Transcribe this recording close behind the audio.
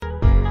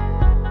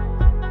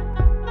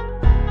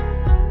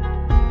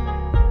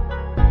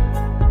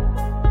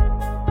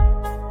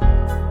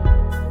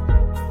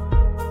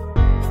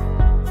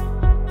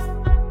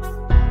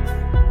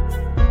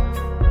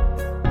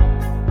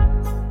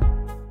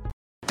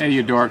Hey,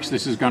 you dorks,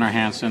 this is Gunnar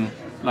Hansen,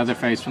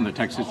 Leatherface from the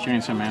Texas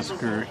Chainsaw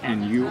Massacre,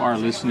 and you are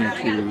listening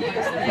to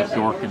The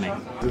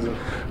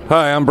Dorkening.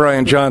 Hi, I'm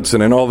Brian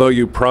Johnson, and although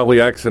you probably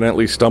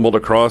accidentally stumbled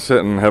across it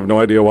and have no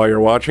idea why you're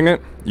watching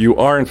it, you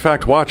are in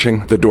fact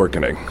watching The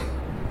Dorkening.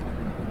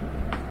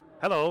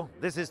 Hello,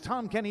 this is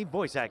Tom Kenny,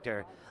 voice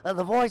actor,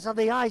 the voice of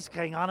the Ice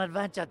King on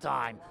Adventure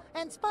Time,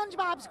 and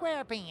SpongeBob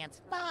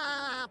SquarePants.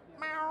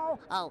 Meow.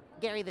 Oh,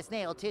 Gary the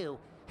Snail, too.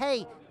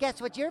 Hey,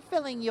 guess what you're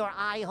filling your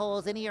eye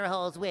holes and ear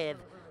holes with?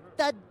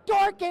 The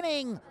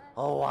Dorkening!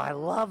 Oh, I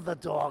love the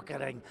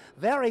Dorkening.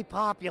 Very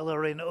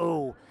popular in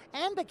Ooh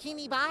and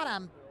Bikini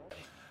Bottom.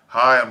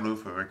 Hi, I'm Lou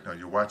Ferrigno.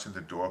 You're watching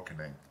The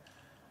Dorkening.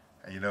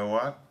 And you know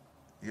what?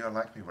 You don't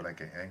like me when I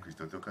get angry,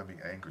 so don't get me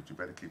angry. You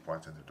better keep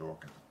watching The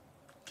Dorkening.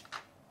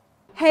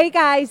 Hey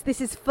guys,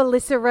 this is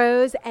Felissa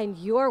Rose, and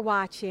you're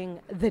watching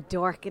The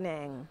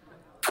Dorkening.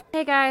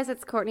 Hey guys,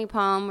 it's Courtney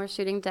Palm. We're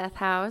shooting Death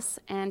House,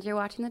 and you're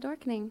watching The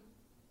Dorkening.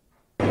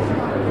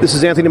 This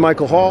is Anthony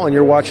Michael Hall, and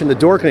you're watching The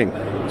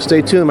Dorkening.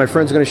 Stay tuned. My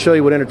friends are going to show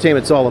you what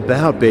entertainment's all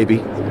about, baby.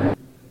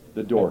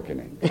 The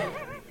Dorkening.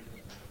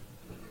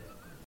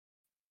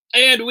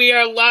 And we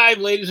are live,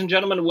 ladies and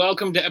gentlemen.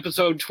 Welcome to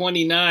episode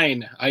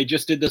 29. I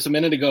just did this a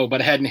minute ago, but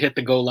I hadn't hit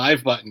the go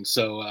live button.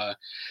 So,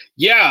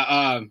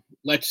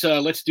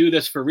 let's do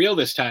this for real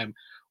this time.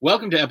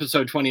 Welcome to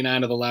episode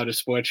 29 of the Loudest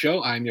Sports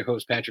Show. I'm your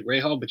host, Patrick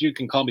Rahal, but you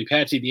can call me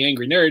Patsy the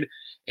Angry Nerd.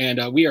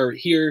 And we are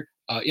here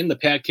in the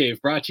Pat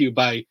Cave, brought to you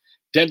by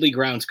Deadly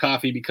Grounds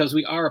Coffee, because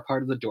we are a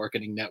part of the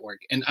Dorkening Network.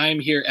 And I'm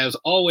here, as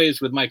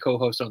always, with my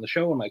co-host on the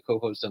show and my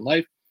co-host in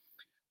life.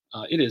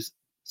 It is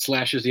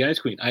Slash is the Ice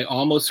Queen. I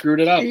almost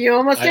screwed it up. You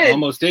almost did. I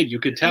almost did. You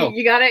could tell.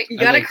 You got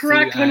it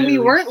correct when we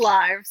weren't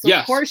live. So yes.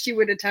 Of course you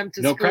would attempt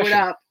to no screw pressure. it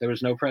up. There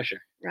was no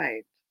pressure.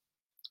 Right.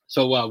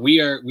 So we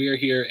are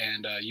here,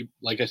 and you,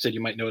 like I said, you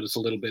might notice a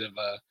little bit of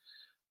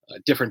a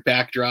different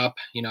backdrop.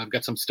 You know, I've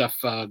got some stuff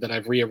that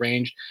I've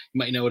rearranged. You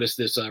might notice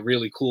this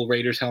really cool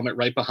Raiders helmet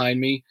right behind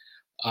me.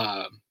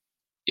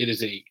 It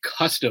is a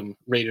custom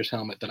Raiders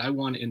helmet that I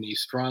won in the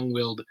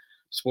Strong-Willed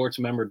Sports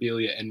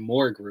Memorabilia and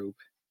More group.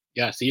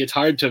 Yeah, see, it's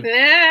hard to.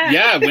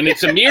 Yeah, when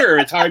it's a mirror,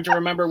 it's hard to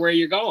remember where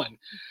you're going.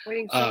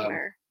 Pointing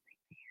somewhere.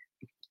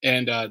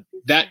 And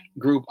that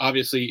group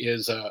obviously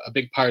is a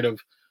big part of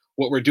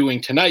what we're doing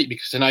tonight,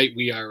 because tonight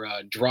we are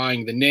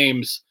drawing the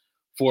names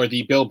for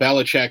the Bill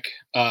Belichick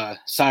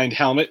signed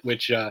helmet,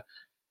 which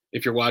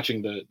if you're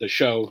watching the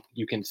show,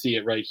 you can see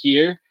it right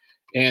here.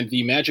 And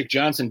the Magic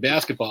Johnson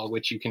basketball,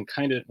 which you can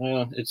kind of,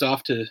 it's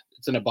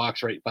in a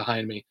box right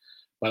behind me,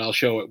 but I'll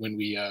show it when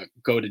we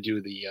go to do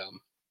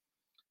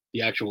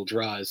the actual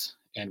draws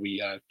and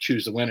we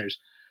choose the winners.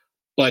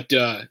 But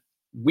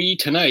we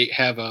tonight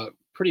have a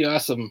pretty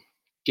awesome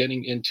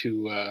getting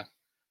into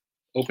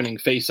opening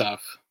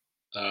face-off.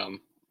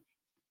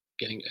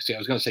 Getting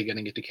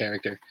into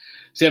character.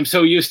 See, I'm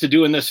so used to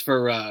doing this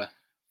for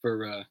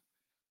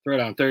Thread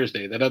on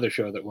Thursday, that other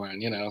show that we're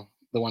on,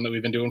 the one that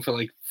we've been doing for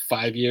like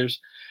 5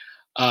 years.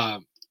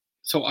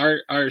 So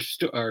our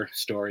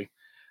story,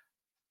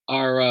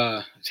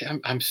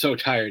 I'm so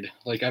tired.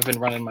 Like, I've been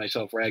running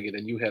myself ragged,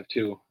 and you have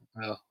too.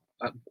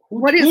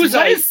 What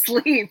is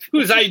sleep?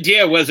 Whose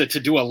idea was it to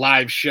do a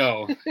live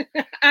show?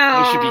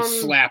 They should be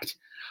slapped.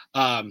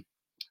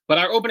 But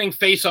our opening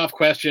face-off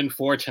question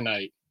for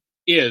tonight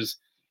is,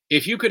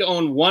 if you could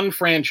own one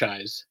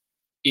franchise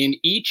in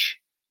each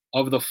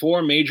of the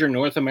 4 major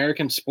North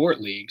American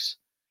sport leagues,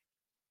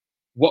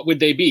 what would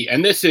they be?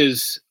 And this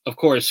is, of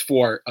course,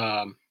 for,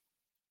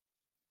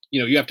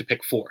 you have to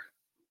pick 4.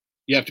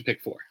 You have to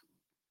pick 4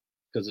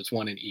 because it's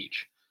one in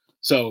each.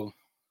 So,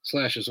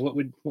 Slashes, what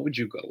would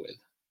you go with?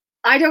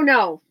 I don't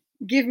know.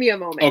 Give me a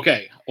moment.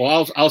 Okay.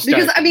 Well, I'll start.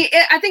 Because,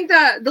 I think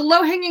the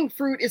low-hanging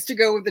fruit is to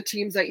go with the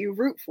teams that you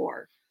root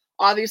for.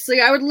 Obviously,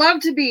 I would love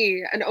to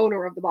be an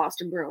owner of the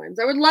Boston Bruins.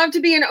 I would love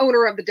to be an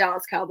owner of the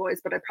Dallas Cowboys,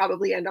 but I'd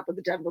probably end up with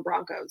the Denver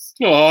Broncos.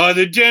 Oh,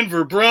 the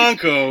Denver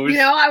Broncos.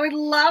 I would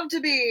love to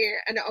be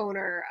an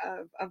owner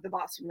of the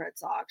Boston Red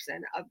Sox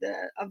and of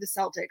the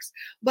Celtics.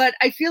 But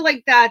I feel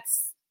like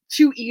that's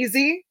too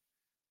easy.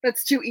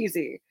 That's too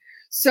easy.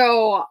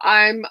 So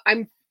I'm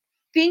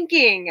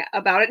thinking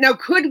about it. Now,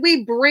 could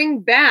we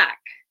bring back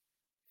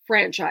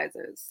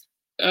franchises?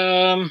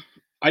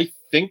 I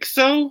think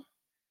so.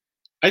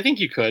 I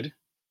think you could.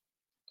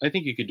 I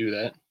think you could do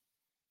that. I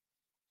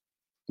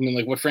mean,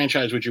 like, what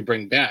franchise would you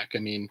bring back? I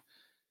mean,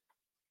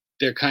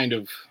 they're kind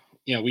of,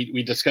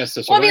 we discussed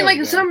this. Well, I mean,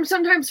 like,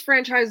 sometimes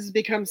franchises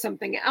become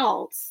something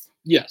else.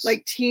 Yes.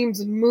 Like,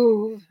 teams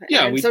move.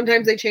 Yeah. And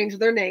sometimes they change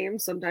their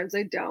names. Sometimes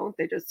they don't.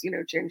 They just,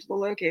 change the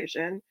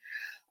location.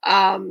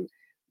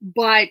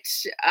 But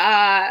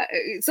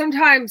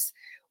sometimes,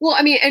 well,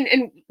 I mean,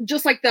 and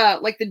just like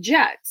the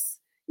Jets,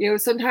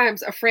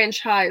 sometimes a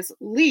franchise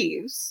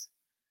leaves,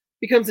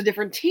 becomes a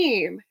different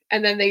team,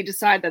 and then they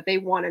decide that they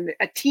want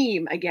a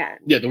team again.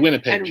 Yeah, the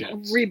Winnipeg and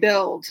Jets.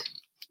 Rebuild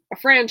a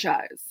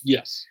franchise.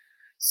 Yes.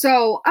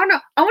 So, I don't know.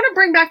 I want to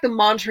bring back the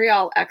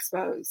Montreal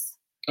Expos.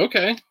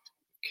 Okay.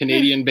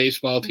 Canadian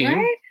baseball team.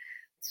 Right?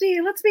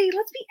 Let's be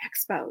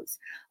Expos.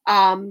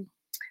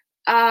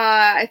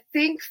 I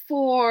think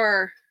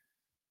for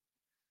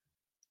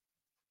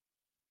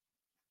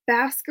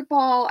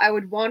basketball, I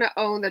would want to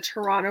own the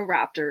Toronto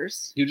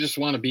Raptors. You just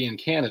want to be in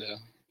Canada.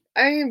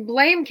 I mean,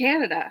 blame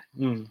Canada.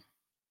 Mm.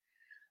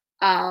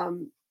 I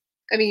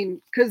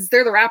mean, because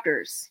they're the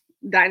Raptors,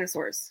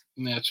 dinosaurs.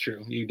 That's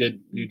true. You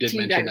did Team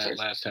mention dinosaurs.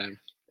 that last time.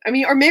 I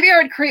mean, or maybe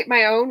I would create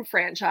my own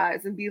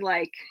franchise and be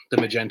like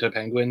The Magenta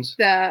Penguins.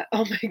 oh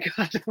my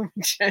god, the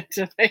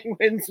Magenta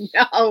Penguins.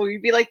 No,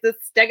 you'd be like the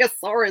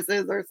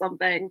Stegosauruses or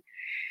something.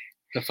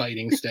 The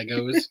Fighting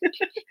Stegos.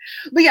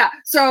 But yeah,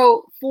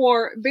 so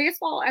for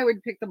baseball, I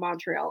would pick the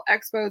Montreal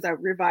Expos. I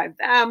would revive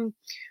them.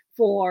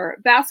 For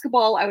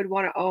basketball, I would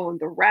want to own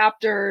the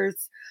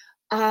Raptors.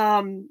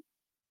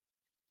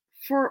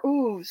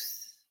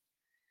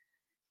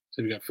 So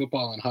we got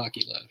football and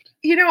hockey left.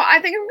 I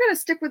think I'm going to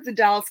stick with the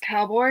Dallas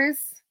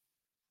Cowboys.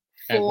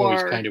 I've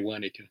always kind of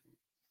wanted to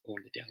own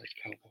the Dallas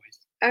Cowboys.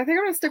 I think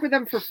I'm going to stick with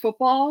them for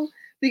football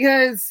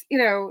because,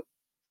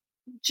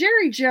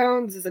 Jerry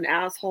Jones is an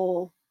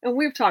asshole. And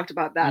we've talked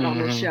about that on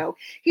the show.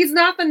 He's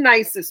not the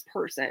nicest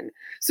person.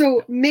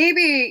 So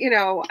maybe,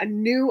 a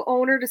new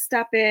owner to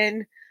step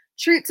in,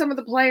 treat some of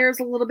the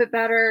players a little bit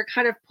better,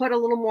 kind of put a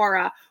little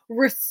more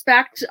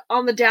respect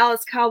on the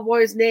Dallas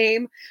Cowboys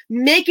name,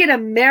 make it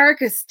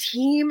America's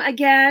team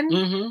again.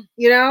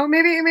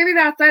 Maybe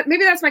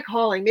that's my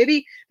calling.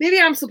 Maybe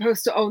I'm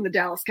supposed to own the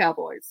Dallas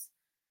Cowboys.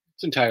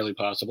 It's entirely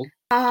possible.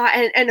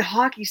 And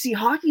hockey. See,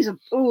 hockey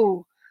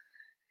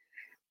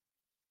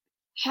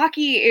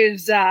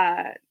is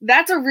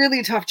that's a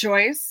really tough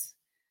choice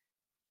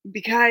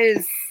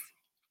because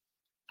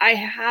I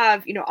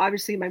have,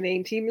 obviously my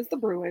main team is the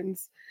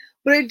Bruins,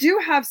 but I do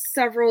have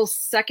several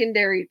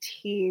secondary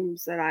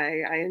teams that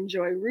I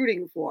enjoy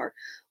rooting for,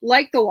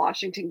 like the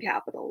Washington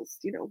Capitals,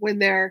 when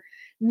they're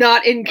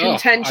not in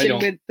contention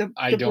with the Bruins.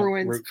 I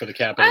don't root for the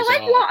Capitals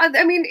at all.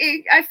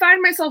 I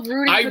find myself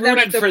rooting for them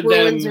if the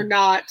Bruins are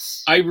not.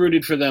 I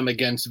rooted for them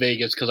against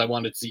Vegas because I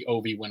wanted to see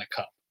Ovi win a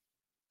cup.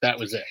 That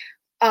was it.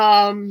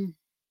 I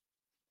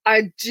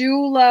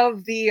do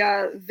love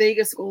the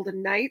Vegas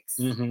Golden Knights.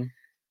 Mm-hmm.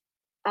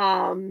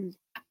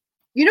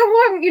 You know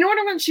what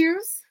I'm going to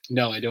choose?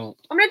 No, I don't.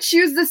 I'm going to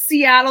choose the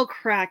Seattle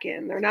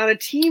Kraken. They're not a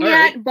team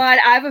yet, but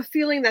I have a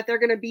feeling that they're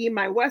going to be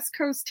my West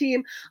Coast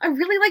team. I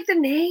really like the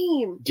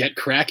name. Get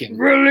Kraken.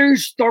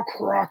 Release the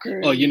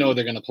Kraken. Oh,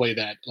 they're going to play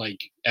that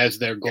as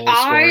their goal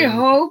scoring. I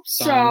hope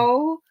song.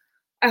 so.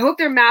 I hope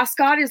their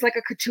mascot is like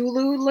a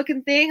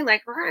Cthulhu-looking thing,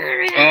 like.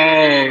 Oh,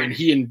 and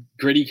he and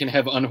Gritty can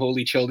have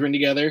unholy children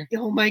together.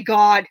 Oh my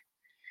God!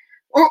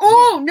 Or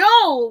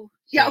no!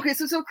 Yeah, okay.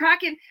 So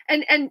Kraken,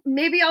 and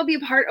maybe I'll be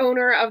a part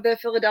owner of the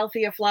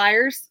Philadelphia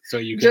Flyers, so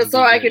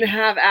I can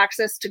have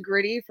access to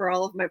Gritty for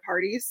all of my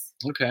parties.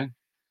 Okay.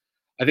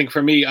 I think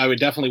for me, I would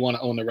definitely want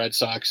to own the Red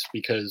Sox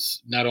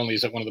because not only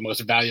is it one of the most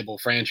valuable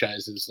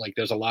franchises, like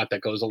there's a lot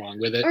that goes along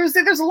with it. I would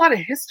say there's a lot of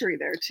history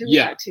there too.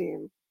 Yeah. With that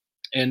team.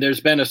 And there's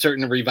been a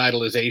certain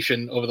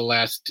revitalization over the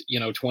last,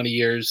 20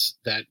 years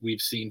that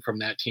we've seen from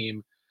that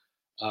team.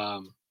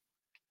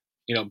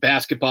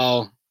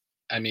 Basketball,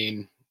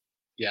 Colleen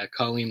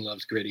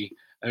loves Gritty.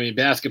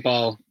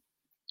 Basketball,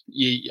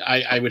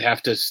 I would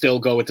have to still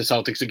go with the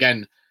Celtics.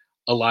 Again,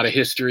 a lot of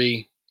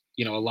history,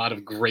 a lot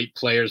of great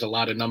players, a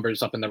lot of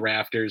numbers up in the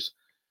rafters.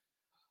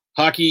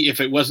 Hockey,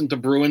 if it wasn't the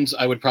Bruins,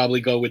 I would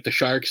probably go with the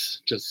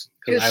Sharks just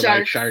because I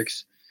like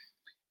Sharks.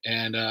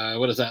 And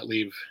what does that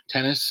leave?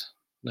 Tennis?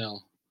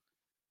 No.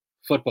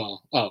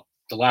 Football. Oh,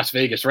 the Las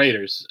Vegas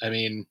Raiders.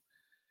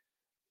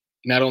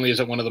 Not only is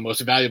it one of the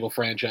most valuable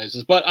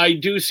franchises, but I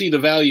do see the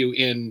value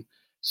in,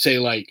 say,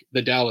 like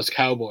the Dallas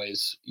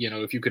Cowboys.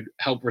 If you could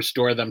help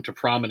restore them to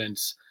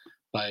prominence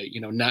by,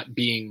 not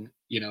being,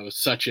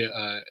 such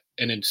an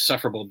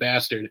insufferable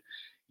bastard,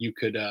 you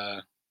could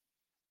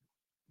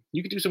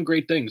do some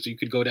great things. You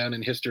could go down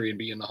in history and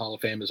be in the Hall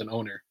of Fame as an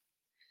owner.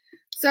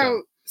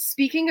 So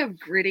speaking of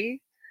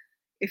Gritty,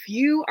 if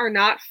you are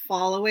not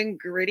following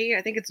Gritty,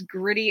 I think it's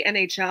Gritty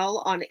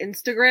NHL on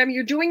Instagram,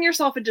 you're doing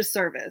yourself a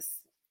disservice.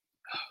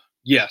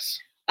 Yes.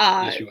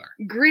 Yes, you are.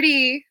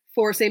 Gritty,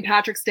 for St.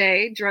 Patrick's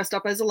Day, dressed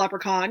up as a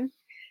leprechaun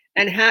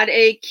and had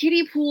a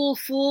kiddie pool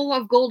full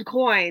of gold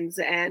coins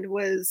and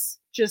was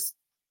just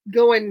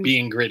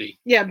being gritty.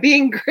 Yeah,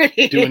 being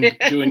gritty. Doing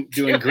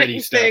gritty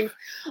stuff.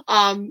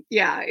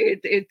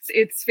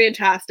 It's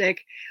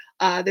fantastic.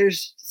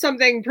 There's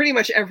something pretty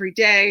much every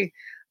day.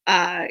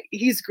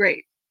 He's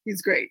great.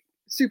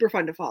 Super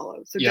fun to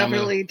follow. So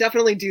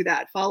definitely do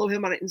that. Follow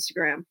him on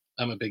Instagram.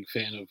 I'm a big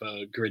fan of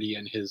Gritty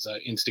and his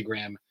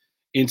Instagram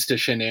Insta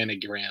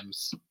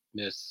shenanigans.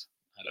 I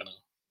don't know.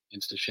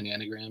 Insta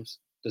shenanigans.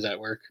 Does that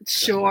work?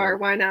 Sure,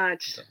 why not?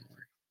 It doesn't work.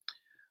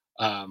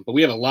 But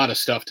we have a lot of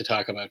stuff to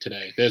talk about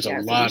today. There's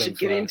a lot of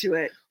get into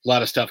it. A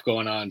lot of stuff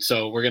going on.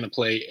 So we're gonna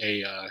play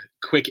a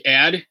quick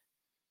ad,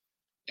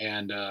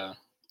 and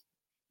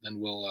then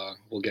we'll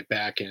get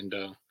back and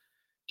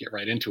get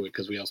right into it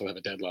because we also have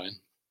a deadline.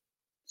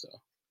 So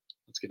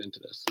let's get into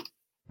this.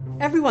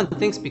 Everyone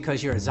thinks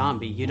because you're a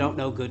zombie, you don't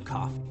know good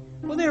coffee.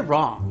 Well, they're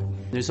wrong.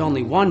 There's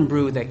only one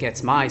brew that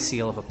gets my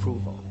seal of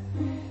approval.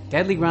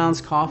 Deadly Grounds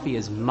coffee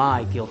is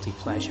my guilty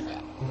pleasure.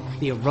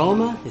 The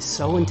aroma is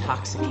so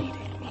intoxicating.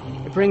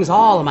 It brings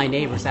all of my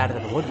neighbors out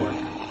of the woodwork.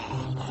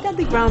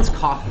 Deadly Grounds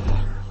coffee.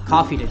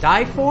 Coffee to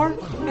die for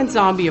and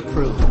zombie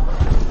approved.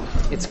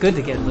 It's good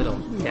to get a little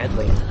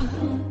deadly.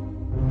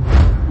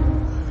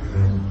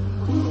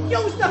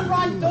 Use the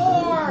front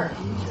door!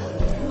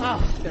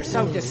 Oh, they're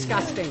so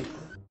disgusting.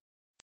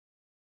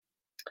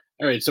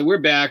 All right, so we're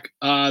back.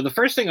 The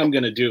first thing I'm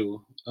going to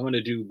do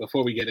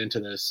before we get into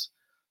this,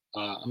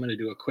 I'm going to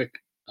do a quick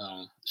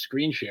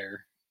screen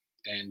share.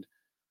 And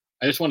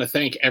I just want to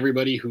thank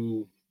everybody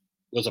who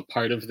was a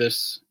part of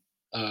this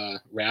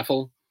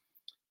raffle,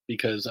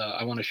 because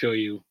I want to show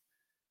you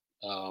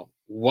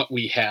what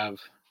we have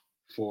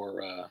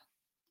for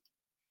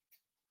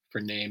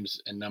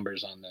names and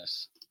numbers on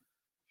this.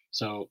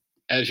 So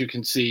as you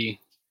can see,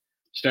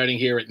 starting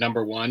here at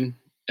number 1,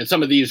 and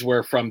some of these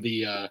were from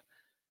the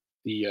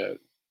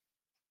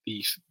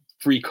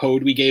free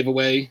code we gave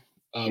away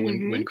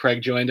when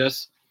Craig joined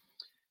us.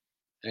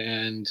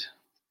 And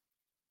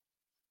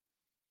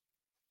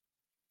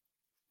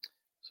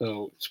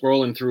so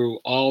scrolling through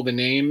all the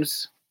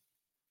names,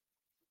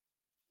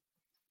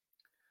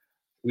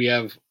 we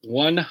have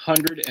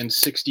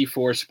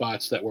 164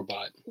 spots that were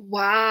bought.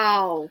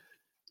 Wow.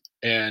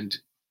 And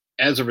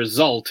as a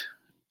result,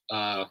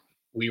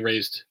 we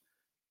raised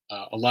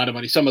a lot of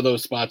money. Some of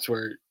those spots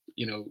were,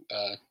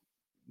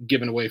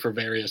 given away for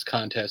various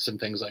contests and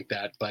things like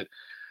that. But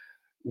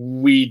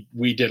we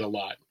did a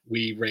lot.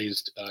 We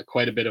raised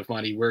quite a bit of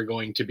money. We're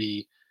going to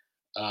be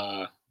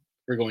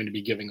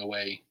giving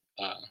away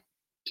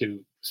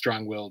to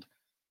Strong-Willed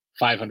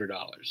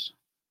 $500.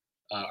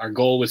 Our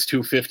goal was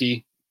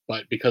 $250,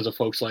 but because of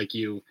folks like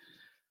you,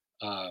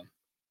 we're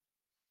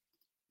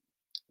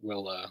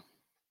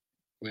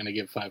going to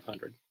give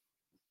 $500,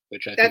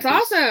 which I think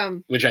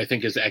awesome. Which I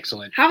think is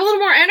excellent. Have a little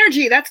more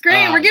energy. That's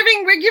great. We're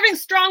giving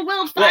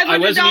Strong-Willed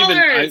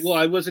 $500.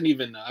 I wasn't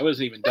even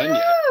done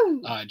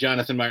yet.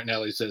 Jonathan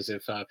Martinelli says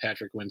if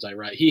Patrick wins, I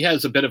write. He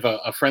has a bit of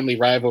a friendly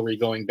rivalry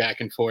going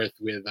back and forth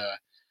with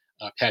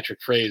Patrick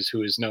Fraze,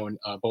 who is known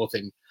both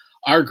in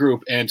our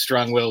group and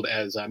Strong-Willed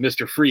as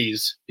Mr.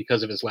 Freeze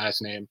because of his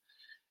last name.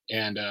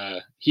 And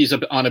he's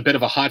on a bit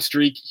of a hot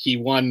streak. He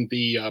won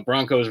the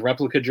Broncos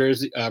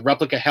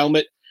replica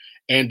helmet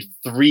and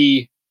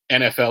 3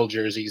 NFL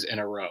jerseys in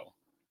a row.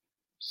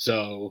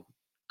 So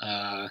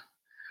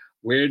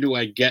where do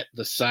I get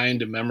the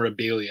signed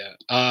memorabilia?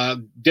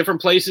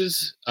 Different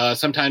places,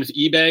 sometimes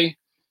eBay,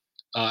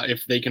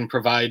 if they can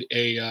provide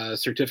a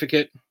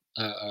certificate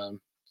of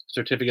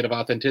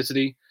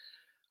authenticity,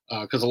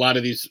 because a lot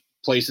of these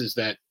places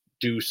that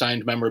do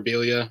signed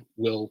memorabilia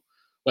will,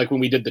 like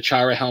when we did the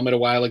Chara helmet a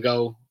while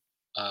ago.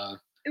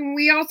 And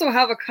we also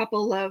have a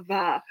couple of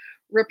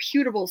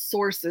reputable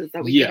sources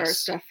that we get our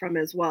stuff from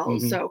as well.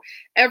 Mm-hmm. So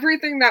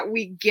everything that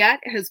we get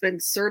has been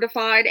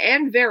certified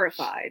and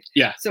verified.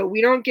 Yeah. So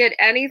we don't get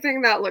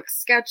anything that looks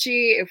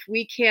sketchy if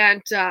we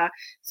can't.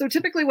 So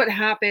typically what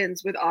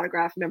happens with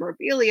autographed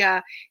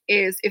memorabilia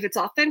is if it's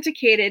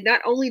authenticated,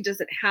 not only does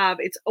it have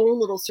its own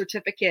little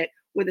certificate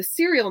with a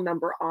serial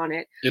number on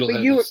it,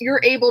 but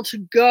you're able to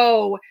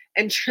go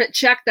and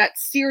check that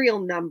serial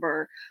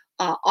number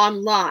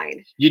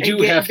online. You do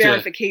get have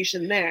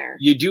verification there.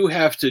 You do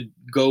have to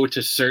go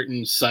to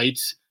certain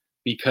sites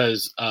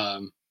because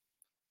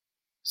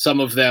some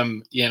of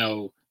them,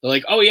 they're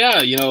like, oh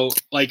yeah,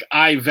 like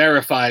I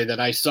verify that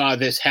I saw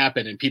this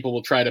happen, and people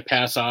will try to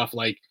pass off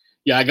like,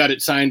 yeah, I got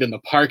it signed in the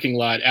parking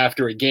lot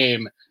after a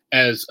game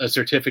as a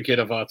certificate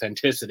of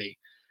authenticity,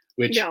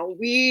 which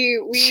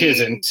we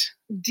isn't.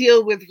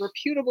 Deal with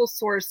reputable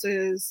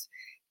sources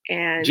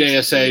and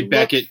JSA,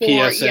 Beckett,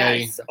 PSA.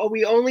 Yes.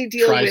 we only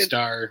deal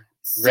TriStar, with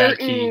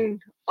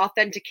certain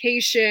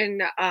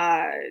authentication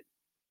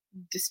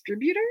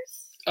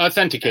distributors.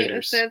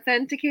 Authenticators. They're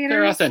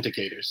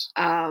authenticators.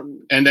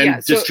 And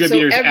then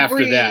distributors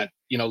after that,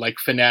 like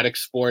Fanatic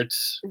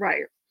Sports.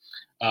 Right.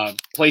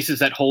 Places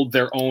that hold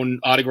their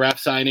own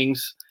autograph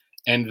signings,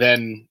 and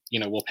then,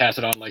 we'll pass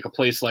it on, like a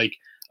place like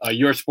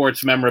Your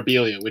Sports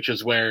Memorabilia, which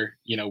is where,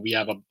 we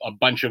have a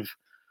bunch of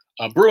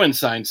Bruin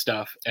signed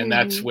stuff, and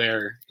that's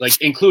where, like,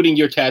 including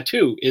your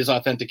tattoo is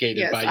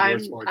authenticated by Your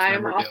Sports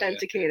Memorabilia. I'm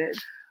authenticated.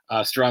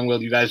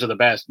 Strong-Willed, you guys are the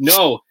best.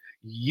 No,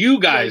 you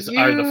guys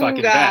are the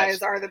fucking best. You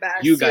guys are the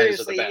best. You guys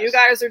Seriously, are the best. You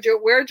guys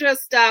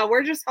are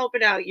we're just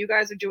helping out. You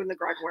guys are doing the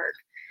grunt work.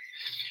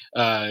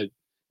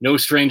 No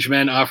strange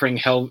men offering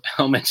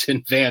helmets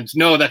and vans.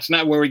 No, that's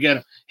not where we get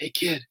them. Hey,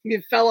 kid.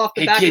 You fell off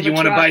the back of the truck. Hey, kid, you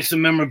want to buy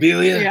some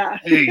memorabilia? Yeah.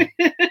 Hey.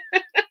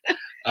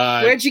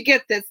 Where'd you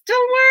get this?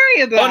 Don't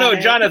worry about it. Oh no,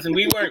 Jonathan,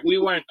 we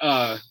weren't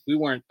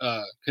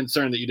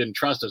concerned that you didn't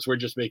trust us. We're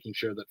just making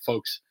sure that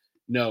folks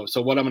know.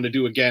 So what I'm going to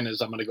do again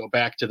is I'm going to go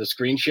back to the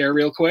screen share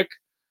real quick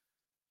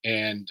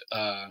and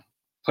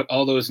put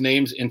all those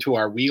names into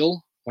our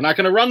wheel. We're not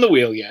going to run the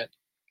wheel yet,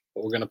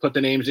 but we're going to put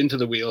the names into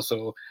the wheel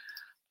so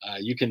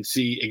you can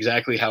see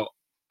exactly how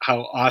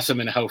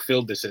awesome and how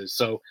filled this is.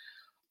 So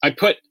I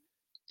put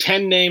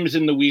 10 names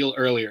in the wheel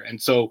earlier,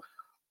 and so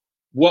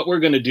what we're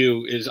going to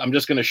do is I'm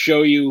just going to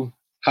show you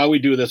how we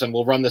do this, and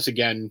we'll run this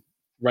again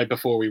right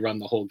before we run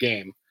the whole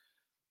game.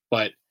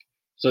 But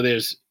so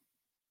there's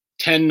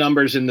 10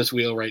 numbers in this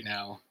wheel right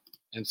now.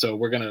 And so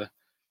we're going to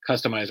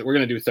customize it. We're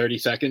going to do 30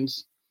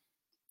 seconds,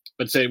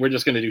 but say we're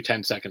just going to do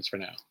 10 seconds for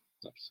now.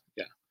 Oops.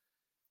 Yeah.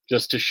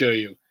 Just to show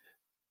you.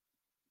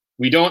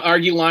 We don't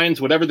argue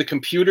lines. Whatever the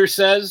computer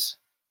says,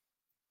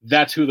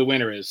 that's who the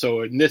winner is.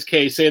 So in this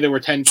case, say there were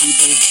 10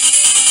 people. We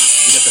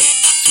get the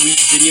sweet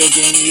video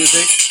game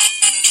music.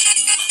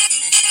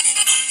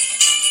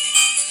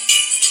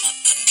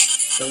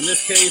 So in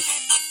this case,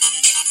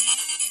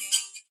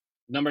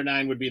 number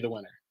 9 would be the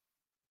winner.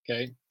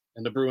 Okay.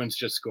 And the Bruins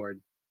just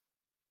scored.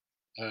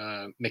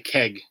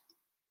 McKegg.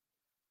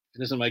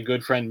 This is my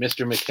good friend,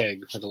 Mr.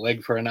 McKegg, with a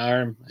leg for an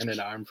arm and an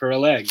arm for a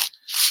leg.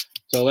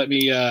 So let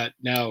me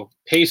now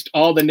paste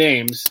all the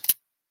names.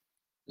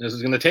 This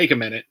is going to take a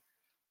minute.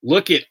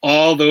 Look at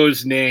all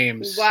those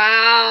names.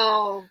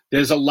 Wow.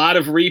 There's a lot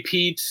of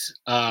repeats.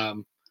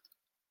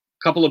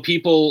 Couple of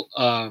people.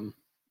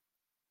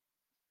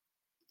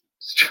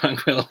 Strong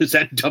Will, is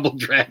that Double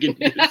Dragon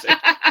music?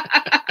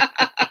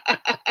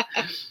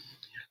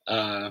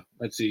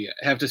 Let's see.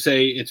 I have to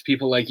say it's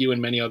people like you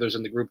and many others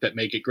in the group that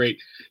make it great.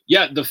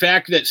 Yeah, the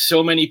fact that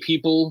so many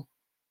people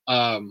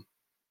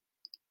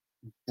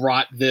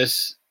brought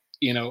this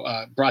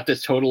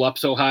total up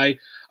so high.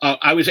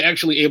 I was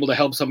actually able to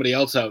help somebody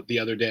else out the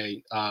other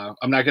day.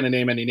 I'm not going to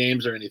name any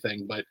names or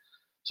anything, but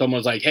someone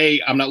was like,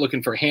 "Hey, I'm not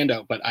looking for a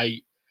handout, but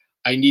I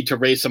need to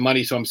raise some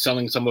money, so I'm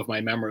selling some of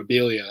my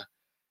memorabilia,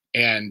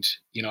 and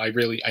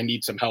I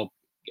need some help."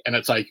 And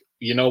it's like,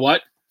 you know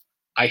what?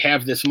 I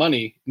have this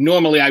money.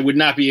 Normally, I would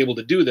not be able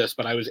to do this,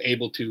 but I was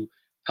able to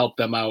help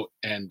them out,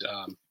 and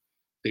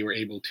they were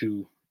able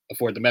to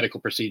afford the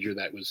medical procedure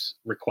that was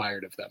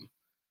required of them.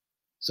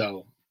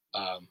 So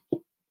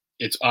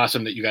it's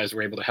awesome that you guys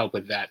were able to help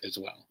with that as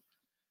well.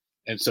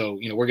 And so,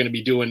 we're going to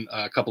be doing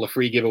a couple of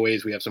free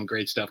giveaways. We have some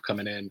great stuff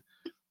coming in,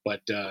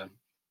 but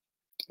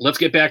let's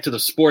get back to the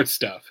sports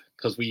stuff,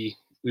 because we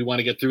want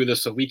to get through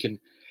this so we can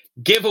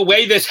give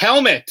away this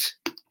helmet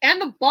and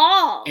the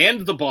ball.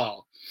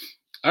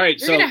 All right,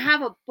 You're gonna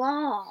have a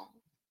ball.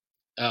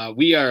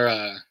 We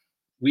are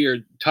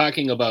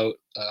talking about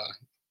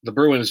the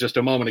Bruins just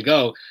a moment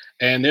ago,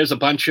 and there's a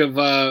bunch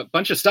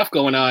of stuff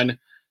going on.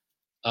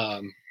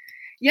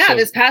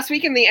 This past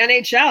week in the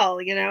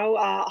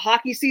NHL,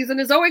 hockey season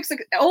is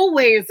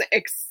always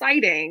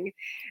exciting,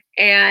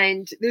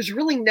 and there's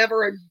really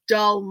never a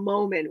dull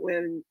moment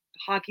when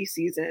hockey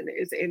season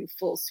is in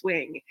full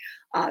swing.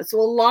 So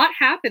a lot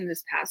happened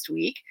this past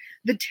week.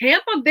 The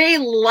Tampa Bay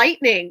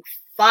Lightning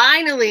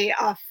finally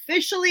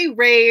officially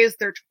raised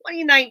their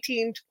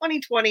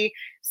 2019-2020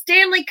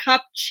 Stanley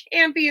Cup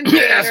champions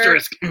banner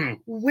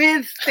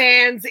with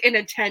fans in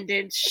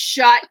attendance.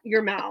 Shut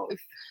your mouth.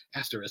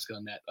 Asterisk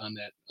on that.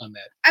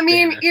 I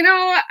mean,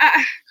 banner.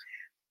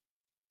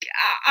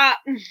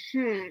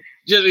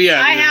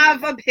 I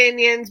have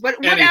opinions, but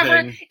whatever.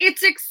 Anything.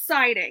 It's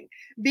exciting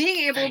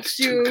being able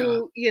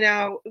to,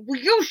 will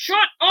you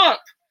shut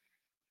up?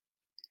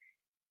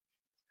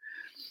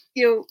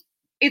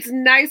 It's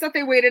nice that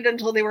they waited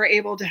until they were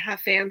able to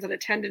have fans in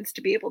attendance to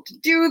be able to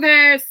do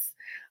this.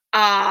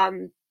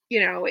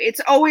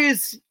 It's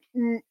always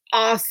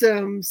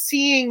awesome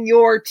seeing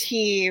your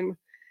team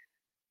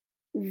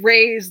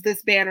raise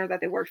this banner that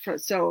they worked for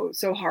so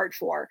hard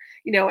for,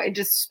 and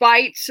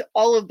despite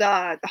all of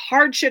the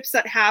hardships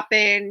that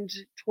happened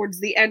towards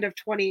the end of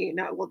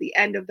the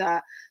end of the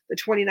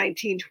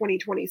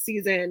 2019-2020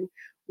 season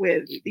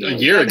with a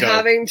year ago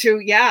having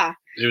to,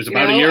 it was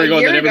about a year ago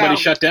that everybody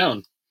shut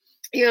down.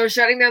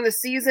 Shutting down the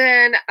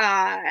season,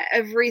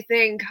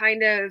 everything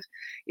kind of,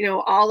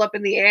 all up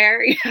in the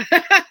air.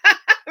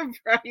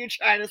 Bro, you're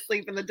trying to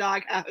sleep in the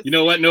doghouse. You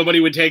know what?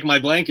 Nobody would take my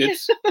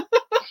blankets.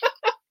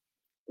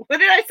 What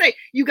did I say?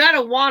 You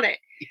gotta want it.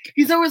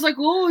 He's always like,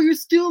 "Oh, you're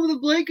stealing the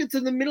blankets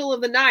in the middle of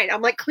the night."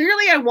 I'm like,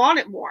 clearly I want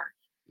it more.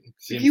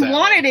 If you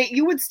wanted it,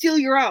 you would steal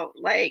your own.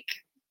 Like,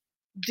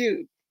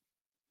 dude.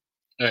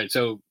 All right,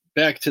 so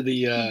back to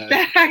the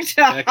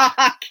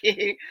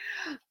hockey.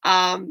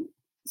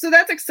 So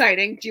that's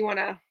exciting. Do you want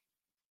to?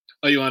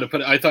 Oh, you want to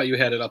put it? I thought you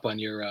had it up on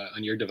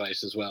your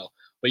device as well.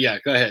 But yeah,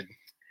 go ahead.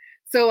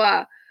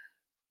 So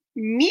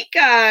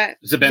Mika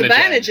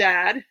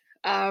Zibanejad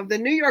of the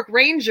New York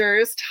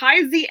Rangers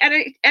ties the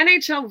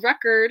NHL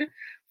record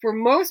for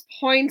most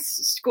points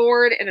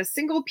scored in a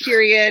single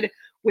period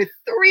with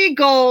 3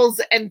 goals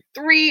and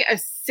 3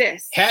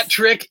 assists. Hat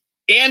trick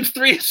and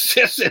 3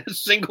 assists in a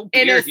single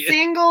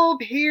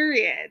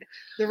period.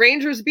 The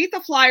Rangers beat the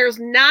Flyers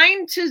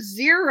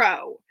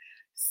 9-0.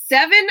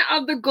 7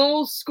 of the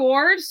goals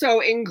scored,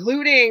 so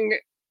including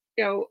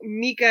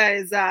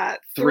Mika's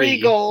 3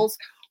 goals,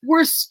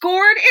 were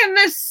scored in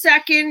the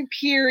second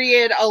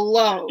period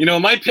alone.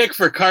 My pick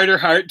for Carter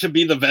Hart to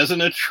be the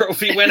Vezina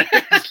Trophy winner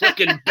is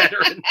looking better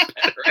and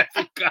better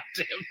every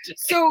goddamn day.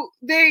 So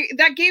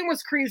that game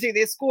was crazy.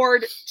 They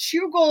scored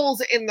 2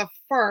 goals in the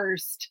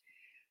first,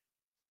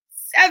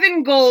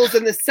 7 goals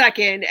in the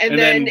second, and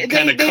then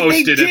they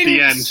coasted didn't at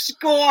the end.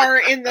 score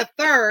in the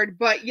third,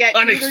 but yet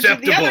neither did the other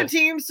Unacceptable.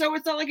 team, so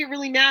it's not like it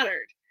really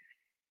mattered.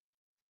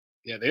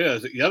 Yeah,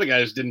 the other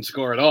guys didn't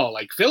score at all.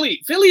 Like Philly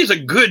is a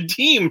good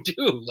team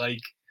too. Like,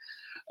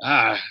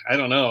 I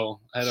don't know.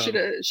 Should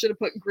have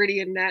put Gritty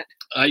in net.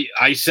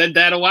 I said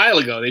that a while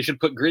ago. They should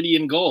put Gritty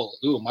in goal.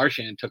 Ooh,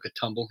 Marchand took a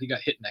tumble. He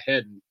got hit in the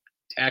head and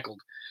tackled.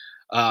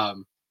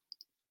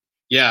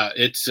 Yeah,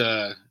 it's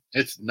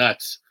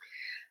nuts.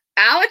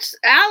 Alex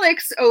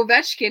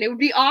Ovechkin. It would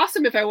be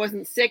awesome if I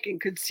wasn't sick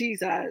and could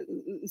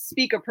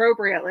speak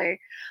appropriately.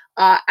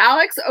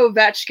 Alex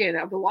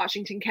Ovechkin of the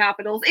Washington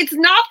Capitals. It's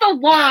not the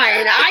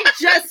wine. I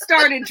just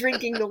started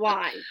drinking the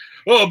wine.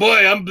 Oh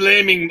boy, I'm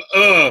blaming.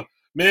 Oh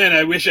man,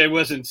 I wish I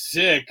wasn't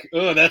sick.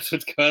 Oh, that's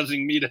what's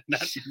causing me to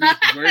not make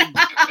words.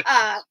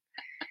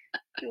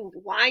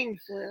 Wine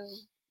flu.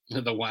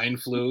 The wine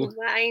flu.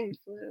 Wine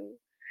flu.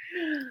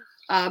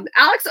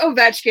 Alex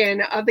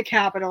Ovechkin of the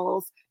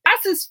Capitals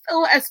passes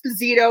Phil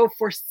Esposito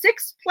for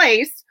 6th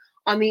place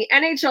on the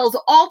NHL's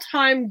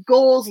all-time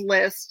goals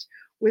list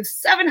with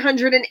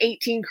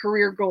 718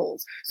 career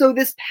goals. So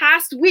this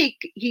past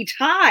week, he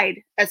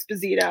tied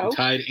Esposito.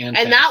 And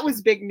that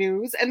was big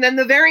news. And then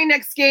the very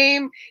next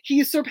game,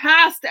 he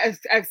surpassed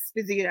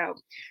Esposito.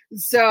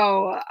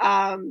 So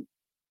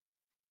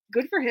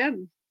good for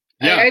him.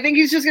 Yeah. I think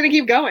he's just going to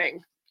keep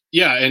going.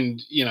 Yeah, and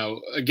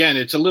again,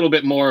 it's a little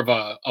bit more of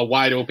a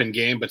wide open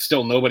game, but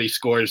still nobody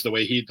scores the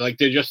way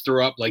they just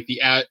threw up like the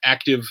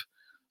active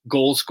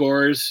goal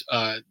scorers,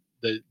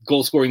 the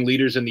goal scoring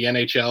leaders in the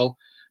NHL,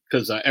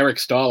 because Eric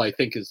Stahl, I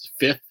think, is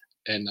 5th,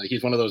 and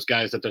he's one of those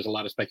guys that there's a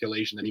lot of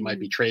speculation that he might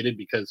be traded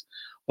because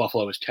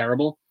Buffalo is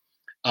terrible.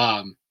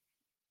 But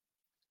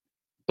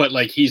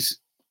like he's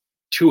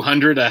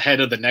 200 ahead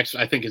of the next,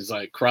 I think is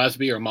like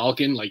Crosby or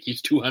Malkin, like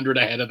he's 200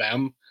 ahead of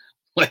them.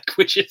 Like,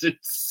 which is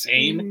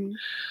insane.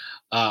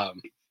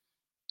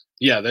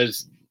 Yeah,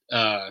 there's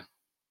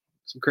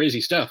some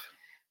crazy stuff.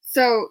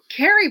 So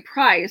Carey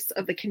Price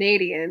of the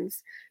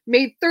Canadiens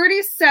made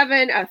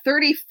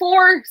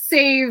 34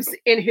 saves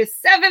in his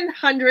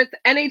 700th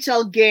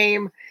NHL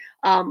game.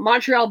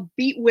 Montreal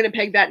beat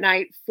Winnipeg that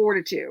night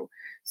 4-2.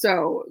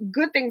 So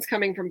good things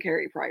coming from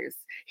Carey Price.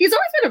 He's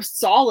always been a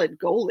solid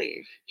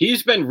goalie.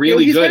 He's been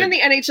really good. He's been in the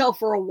NHL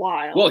for a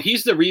while. Well,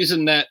 he's the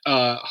reason that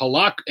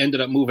Halak ended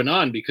up moving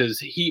on,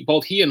 because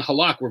both he and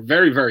Halak were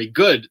very, very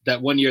good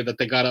that one year that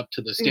they got up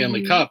to the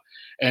Stanley Cup,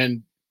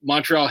 and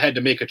Montreal had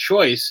to make a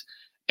choice,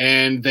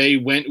 and they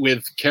went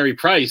with Carey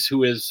Price,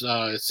 who has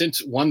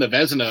since won the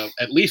Vezina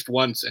at least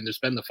once and has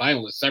been the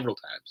finalist several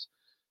times.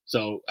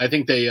 So I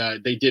think they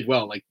did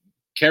well. Like,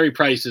 Carey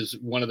Price is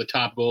one of the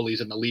top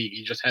goalies in the league.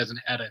 He just hasn't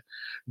had a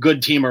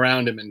good team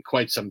around him in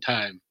quite some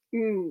time.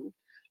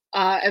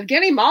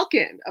 Evgeny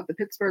Malkin of the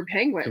Pittsburgh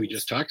Penguins, who we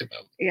just talked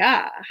about.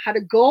 Yeah, had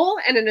a goal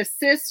and an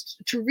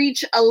assist to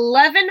reach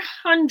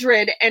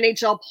 1,100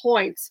 NHL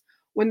points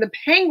when the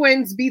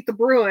Penguins beat the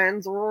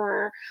Bruins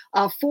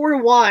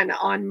 4-1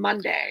 on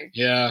Monday.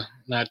 Yeah,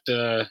 not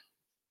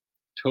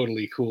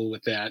totally cool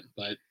with that,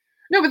 but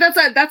no, but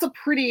that's a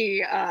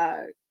pretty.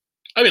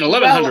 I mean,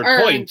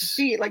 1,100 points.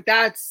 Feat. Like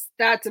that's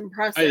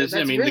impressive.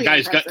 I mean, really the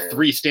guy's impressive. got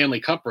 3 Stanley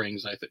Cup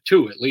rings. I think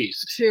 2 at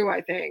least. 2, I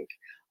think.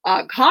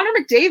 Connor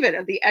McDavid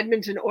of the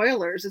Edmonton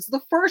Oilers is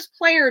the first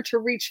player to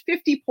reach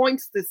 50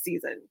 points this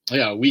season.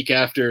 Yeah, a week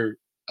after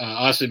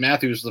Austin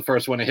Matthews was the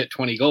first one to hit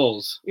 20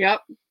 goals.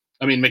 Yep.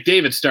 I mean,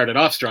 McDavid started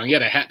off strong. He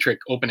had a hat trick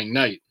opening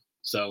night.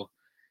 So.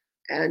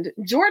 And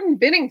Jordan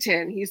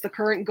Binnington, he's the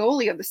current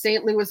goalie of the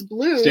St. Louis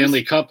Blues.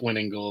 Stanley Cup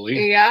winning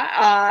goalie.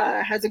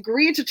 Yeah, has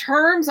agreed to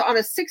terms on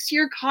a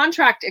 6-year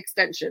contract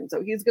extension.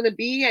 So he's going to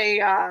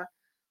be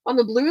on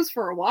the Blues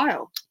for a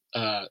while.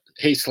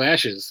 Hey,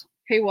 Slashes.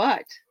 Hey,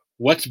 what?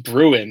 What's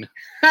brewing?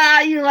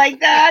 You like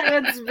that?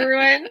 What's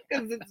brewing?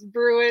 Because it's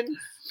brewing.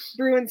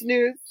 Bruins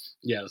news.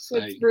 Yes.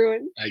 What's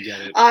brewing? I get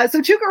it. So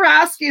Tuukka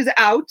Rask is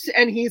out,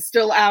 and he's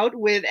still out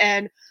with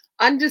an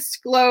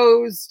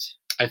undisclosed.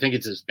 I think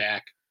it's his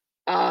back.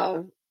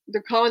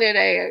 They're calling it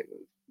a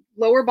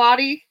lower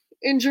body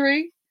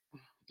injury.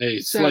 A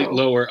slight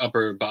lower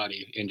upper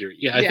body injury.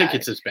 Yeah, I think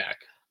it's his back.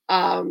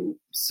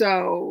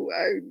 So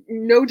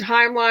no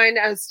timeline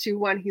as to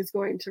when he's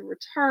going to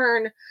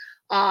return.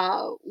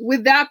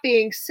 With that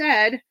being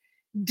said,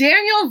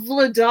 Daniel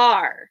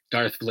Vladar.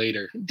 Darth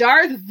Vader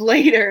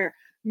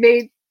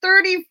made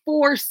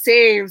 34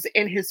 saves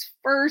in his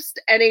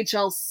first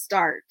NHL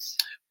start.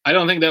 I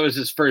don't think that was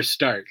his first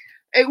start.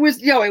 It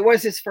was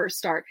his first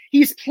start.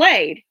 He's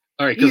played.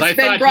 All right, because I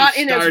thought brought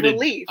he in started, as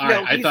relief.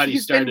 I thought he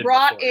started. He's been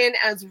brought before. in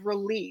as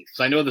relief.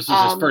 So I know this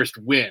was his first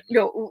win.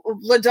 No,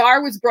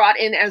 Vladar was brought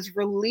in as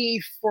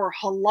relief for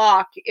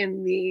Halak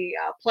in the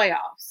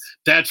playoffs.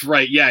 That's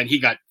right. Yeah, and he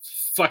got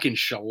fucking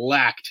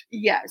shellacked.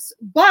 Yes,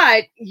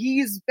 but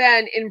he's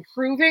been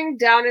improving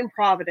down in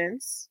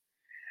Providence,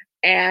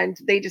 and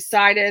they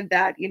decided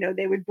that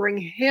they would bring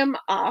him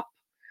up.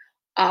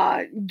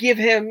 Give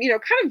him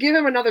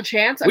another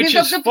chance. I mean,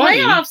 the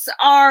playoffs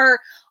are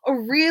a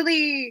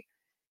really,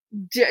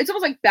 it's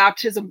almost like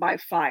baptism by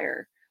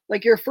fire.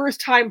 Like your first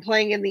time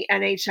playing in the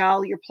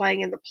NHL, you're playing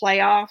in the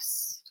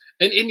playoffs.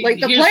 And like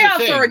the here's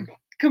playoffs are a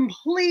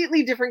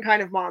completely different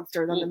kind of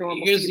monster than the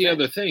normal Here's season. the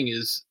other thing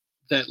is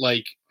that,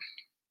 like,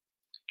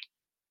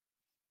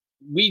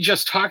 we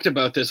just talked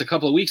about this a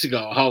couple of weeks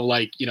ago, how,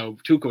 like, you know,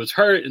 Tuukka was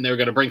hurt and they were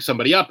going to bring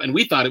somebody up, and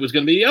we thought it was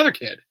going to be the other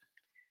kid.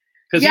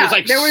 Because he was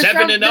like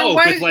 7-0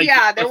 with like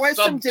there was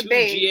some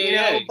debate, you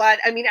know, but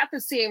I mean, at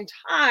the same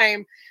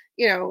time,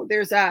 you know,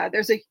 there's a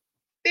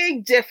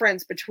big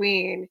difference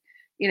between,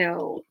 you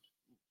know,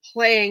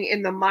 playing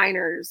in the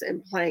minors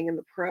and playing in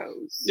the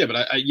pros. Yeah, but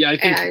I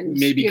think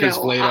maybe because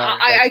Vladar.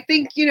 I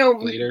think, you know,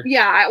 later.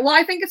 Yeah, well,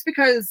 I think it's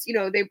because, you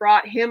know, they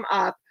brought him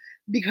up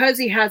because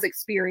he has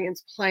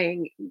experience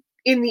playing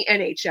in the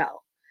NHL.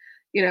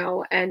 You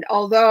know, and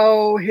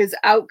although his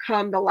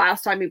outcome the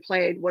last time he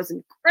played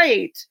wasn't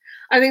great,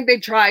 I think they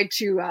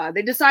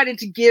decided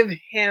to give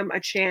him a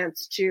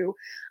chance to, I don't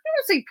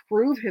want to say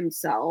prove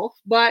himself,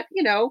 but,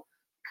 you know,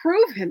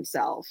 prove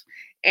himself.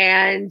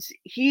 And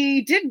he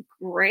did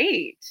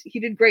great.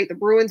 The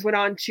Bruins went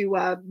on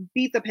to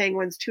beat the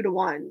Penguins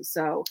 2-1.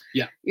 So,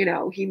 yeah, you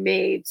know, he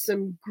made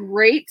some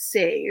great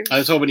saves. I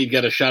was hoping he'd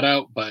get a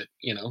shutout, but,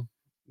 you know.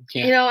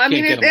 I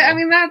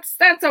mean,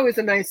 that's always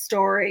a nice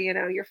story. You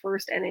know, your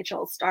first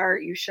NHL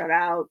start, you shut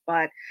out,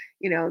 but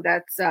you know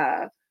that's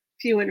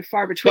few and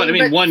far between. But I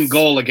mean, one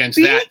goal against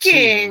that team.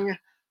 Speaking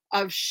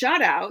of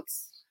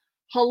shutouts,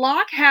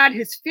 Halak had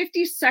his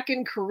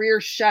 52nd career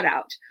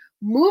shutout,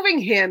 moving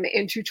him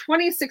into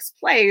 26th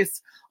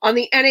place on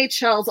the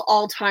NHL's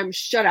all-time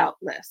shutout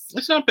list.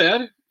 That's not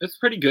bad. That's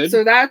pretty good.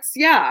 So that's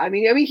I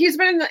mean, he's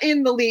been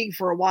in the league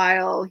for a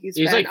while. He's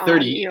been like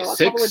 36. on, a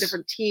couple of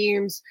different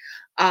teams.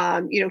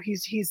 You know,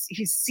 he's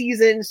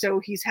seasoned, so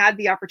he's had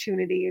the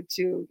opportunity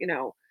to, you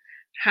know,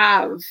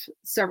 have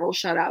several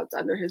shutouts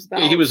under his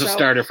belt. Yeah, he was a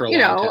starter for a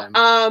long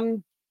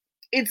time.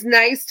 It's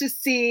nice to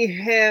see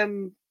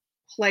him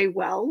play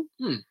well.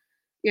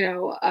 You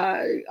know,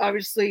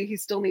 obviously he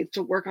still needs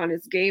to work on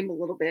his game a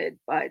little bit,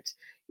 but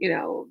you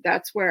know,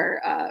 that's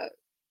where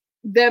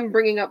them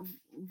bringing up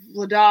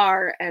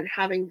Vladar and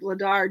having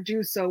Vladar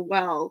do so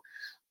well,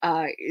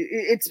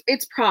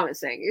 it's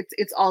promising.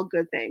 It's all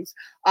good things.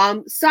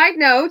 Side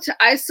note,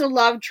 I still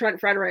love Trent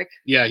Frederick.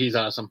 Yeah, he's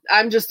awesome.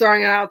 I'm just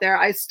throwing it out there.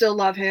 I still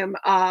love him.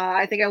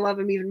 I think I love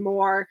him even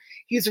more.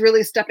 He's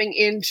really stepping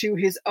into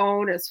his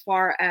own as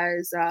far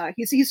as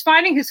he's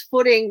finding his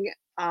footing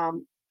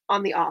on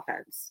the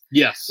offense.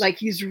 Yes, like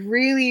he's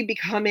really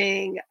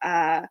becoming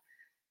a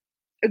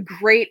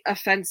great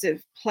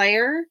offensive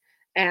player,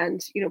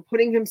 and you know,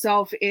 putting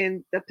himself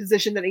in the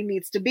position that he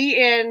needs to be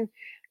in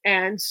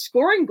and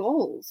scoring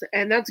goals.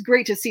 And that's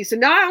great to see. So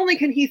not only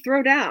can he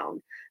throw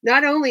down,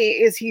 not only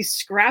is he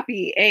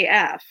scrappy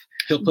AF,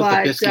 he'll put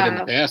the biscuit in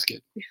the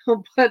basket.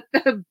 He'll put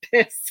the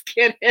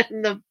biscuit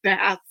in the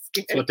basket.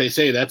 That's what they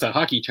say. That's a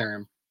hockey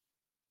term.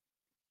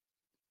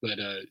 But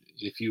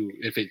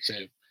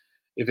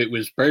if it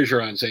was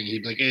Bergeron saying,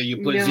 he'd be like, hey,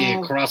 you put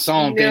the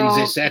croissant in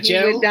the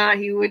satchel?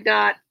 He would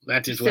not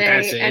that is what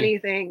I say.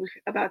 Anything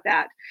about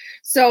that.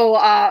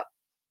 So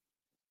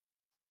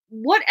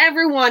what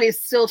everyone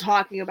is still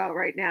talking about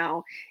right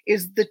now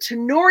is the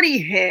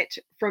Tinordi hit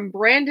from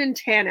Brandon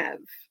Tanev.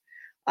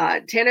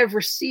 Tanev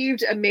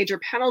received a major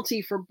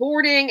penalty for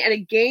boarding and a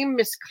game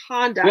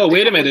misconduct. Well,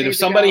 wait a minute. If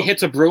somebody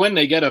hits a Bruin,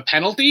 they get a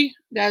penalty?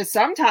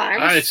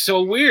 Sometimes. It's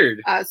so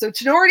weird. So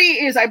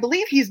Tinordi I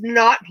believe he's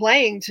not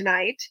playing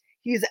tonight.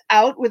 He's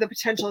out with a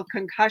potential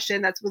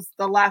concussion. That was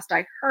the last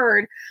I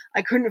heard.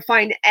 I couldn't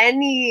find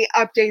any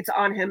updates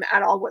on him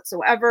at all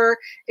whatsoever,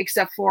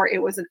 except for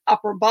it was an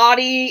upper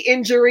body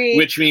injury.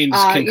 Which means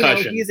concussion.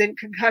 You know, he's in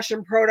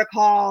concussion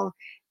protocol,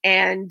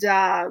 and,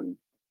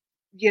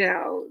 you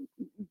know,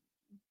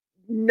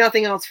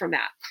 nothing else from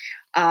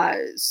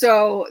that.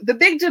 So the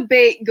big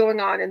debate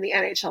going on in the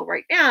NHL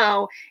right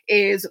now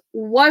is,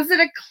 was it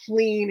a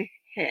clean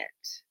hit?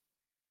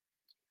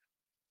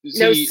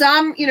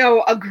 Some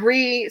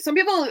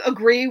people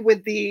agree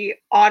with the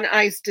on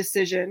ice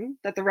decision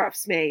that the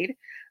refs made,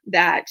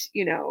 that,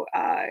 you know,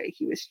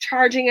 he was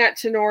charging at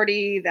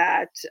Tinordi,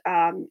 that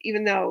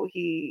even though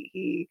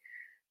he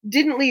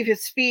didn't leave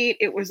his feet,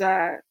 it was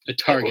a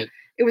target.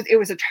 It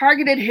was a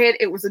targeted hit.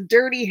 It was a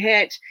dirty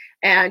hit.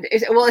 And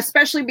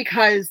especially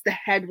because the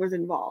head was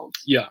involved.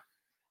 Yeah.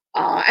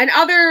 And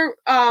other,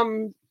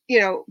 you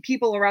know,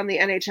 people around the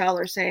NHL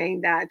are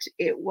saying that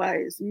it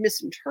was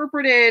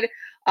misinterpreted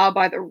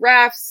by the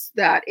refs,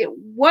 that it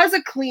was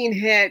a clean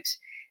hit,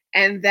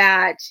 and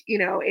that, you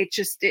know,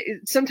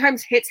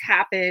 sometimes hits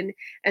happen,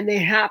 and they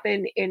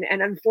happen in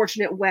an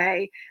unfortunate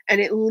way,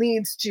 and it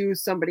leads to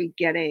somebody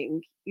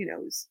getting, you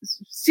know,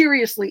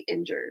 seriously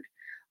injured.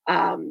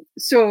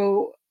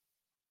 So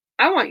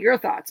I want your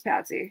thoughts,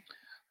 Patsy.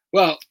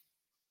 Well,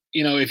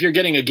 you know, if you're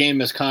getting a game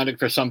misconduct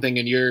for something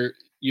and you're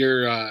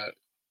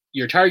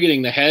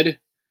targeting the head,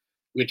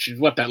 which is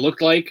what that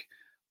looked like,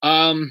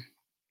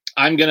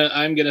 I'm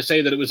gonna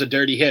say that it was a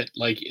dirty hit.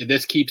 Like,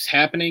 this keeps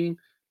happening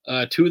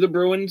to the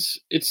Bruins,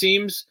 it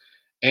seems,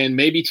 and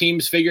maybe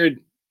teams figured,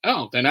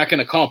 oh, they're not going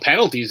to call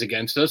penalties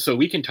against us, so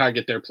we can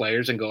target their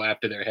players and go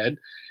after their head.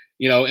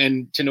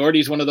 And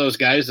Tenorti's one of those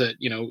guys that,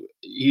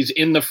 he's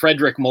in the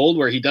Frederick mold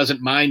where he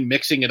doesn't mind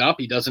mixing it up.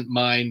 He doesn't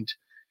mind,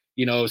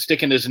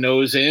 sticking his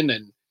nose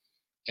in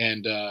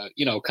and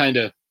kind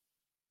of,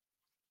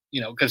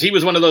 because he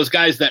was one of those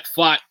guys that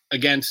fought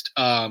against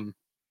Tom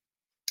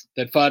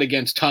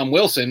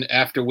Wilson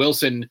after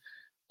Wilson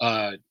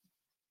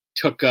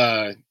took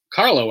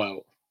Carlo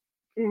out.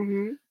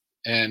 Mm-hmm.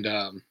 And,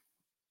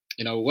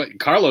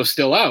 Carlo's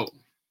still out.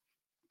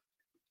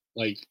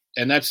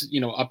 And that's,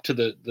 up to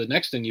the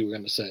next thing you were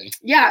going to say.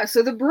 Yeah,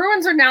 so the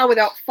Bruins are now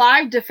without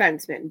 5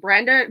 defensemen.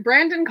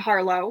 Brandon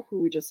Carlo,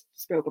 who we just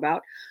spoke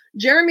about,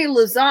 Jeremy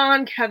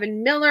Lauzon,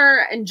 Kevin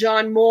Miller, and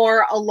John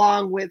Moore,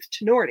 along with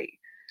Tenorti.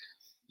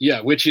 Yeah,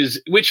 which is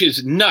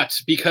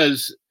nuts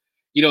because,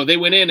 they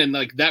went in and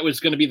that was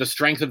going to be the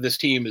strength of this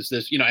team is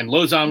this, and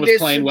Lauzon was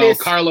playing well,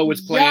 Carlo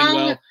was playing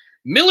well,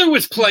 Miller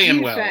was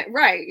playing well.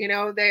 Right,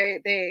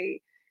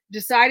 they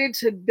decided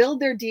to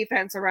build their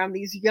defense around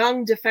these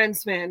young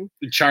defensemen.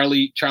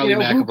 Charlie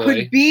McAvoy. Who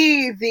could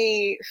be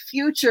the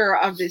future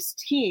of this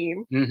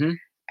team. Mm-hmm.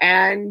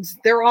 And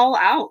they're all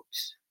out.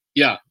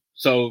 Yeah.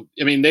 So,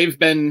 they've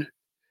been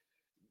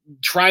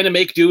trying to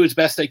make do as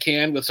best they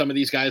can with some of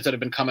these guys that have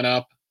been coming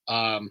up.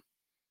 Again,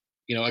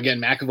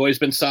 McAvoy's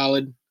been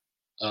solid.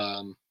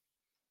 But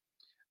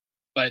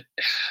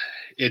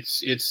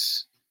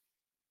it's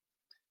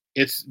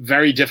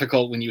very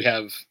difficult when you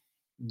have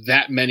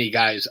that many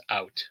guys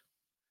out.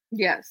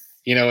 Yes.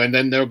 And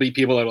then there'll be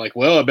people that are like,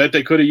 well, I bet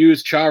they could have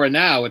used Chara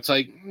now. It's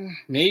like,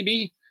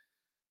 maybe.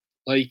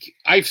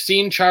 I've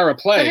seen Chara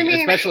play,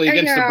 especially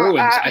against the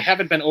Bruins. I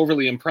haven't been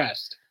overly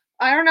impressed.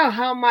 I don't know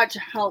how much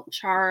help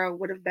Chara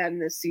would have been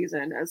this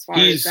season as far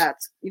as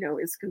that's,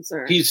 is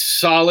concerned. He's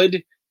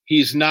solid.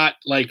 He's not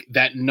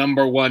that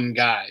number one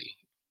guy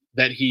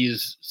that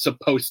he's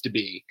supposed to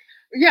be.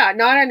 Yeah,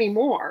 not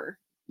anymore.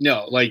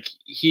 No,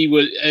 he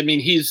was,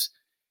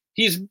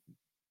 he's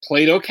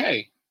played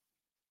okay.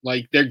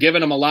 They're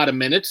giving him a lot of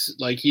minutes.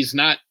 He's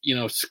not,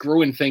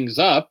 screwing things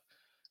up.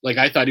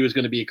 I thought he was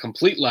going to be a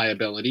complete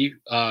liability.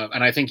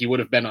 And I think he would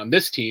have been on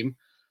this team,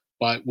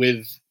 but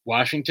with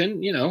Washington,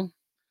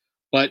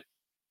 but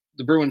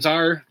the Bruins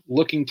are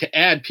looking to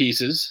add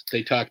pieces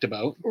they talked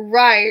about.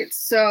 Right.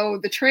 So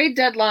the trade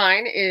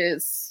deadline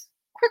is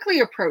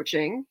quickly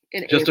approaching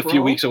in April. Just a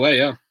few weeks away.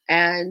 Yeah.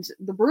 And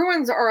the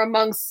Bruins are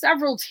among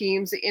several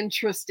teams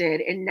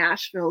interested in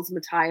Nashville's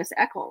Matthias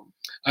Ekholm.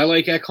 I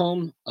like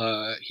Ekholm.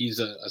 He's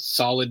a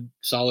solid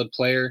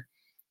player.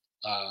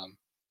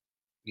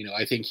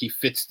 I think he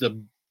fits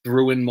the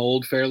Bruin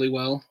mold fairly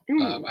well.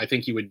 I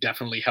think he would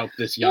definitely help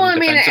this young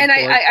defensive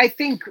core. I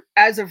think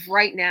as of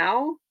right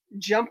now,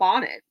 jump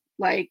on it.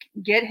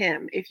 Get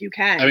him if you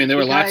can. There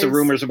were lots of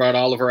rumors about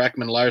Oliver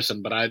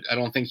Ekman-Larsson, but I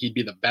don't think he'd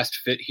be the best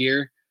fit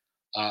here.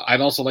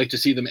 I'd also like to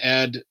see them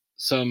add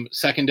some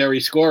secondary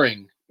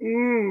scoring.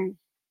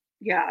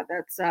 Yeah,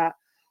 that's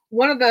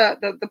one of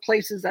the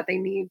places that they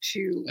need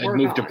to work on. I'd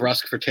move to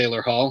Brusque for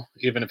Taylor Hall,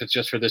 even if it's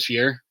just for this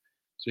year.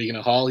 Speaking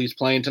of Hall, he's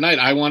playing tonight.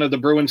 I wanted the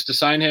Bruins to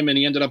sign him, and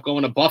he ended up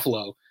going to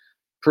Buffalo,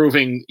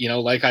 proving,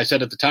 like I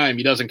said at the time,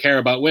 he doesn't care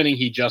about winning.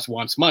 He just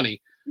wants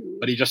money,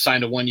 but he just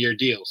signed a 1-year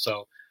deal.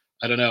 So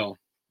I don't know.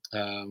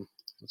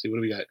 Let's see, what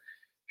do we got?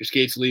 Your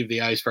skates leave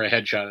the ice for a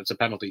headshot. It's a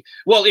penalty.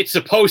 Well, it's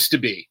supposed to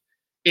be.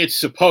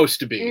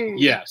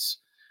 Yes.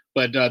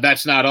 But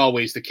that's not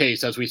always the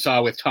case, as we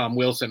saw with Tom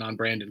Wilson on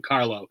Brandon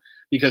Carlo,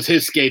 because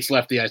his skates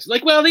left the ice. They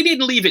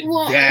didn't leave it that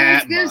much. I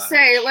was going to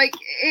say,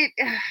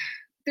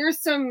 there's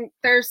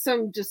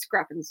some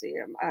discrepancy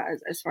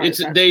as far as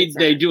that's concerned.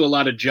 They do a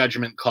lot of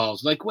judgment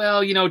calls.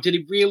 Did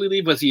he really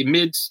leave? Was he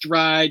mid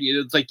stride?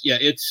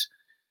 It's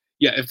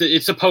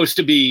it's supposed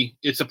to be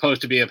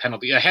a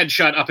penalty. A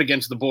headshot up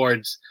against the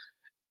boards,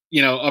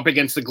 up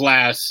against the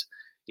glass,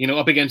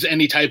 up against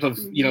any type of,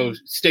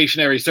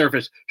 stationary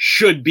surface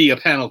should be a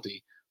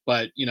penalty.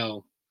 But,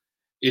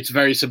 it's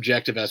very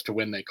subjective as to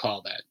when they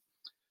call that.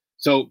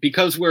 So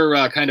because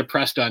we're kind of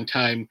pressed on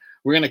time,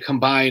 we're going to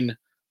combine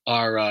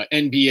our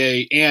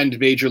NBA and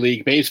Major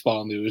League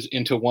Baseball news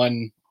into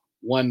one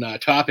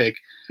topic.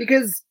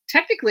 Because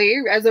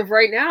technically, as of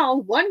right now,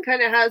 one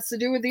kind of has to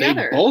do with the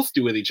other. They both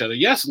do with each other.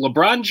 Yes,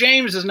 LeBron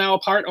James is now a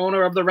part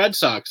owner of the Red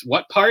Sox.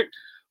 What part?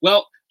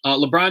 Well,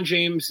 LeBron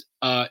James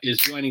is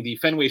joining the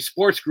Fenway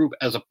Sports Group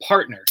as a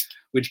partner,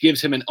 which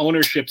gives him an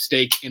ownership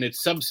stake in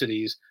its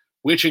subsidiaries,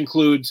 which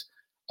includes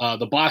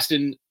the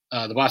Boston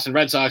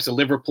Red Sox, the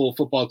Liverpool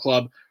Football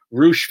Club,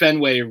 Rouge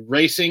Fenway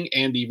Racing,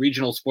 and the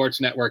regional sports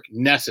network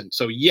NESN.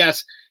 So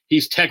yes,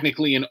 he's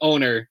technically an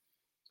owner.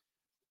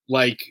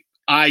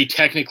 I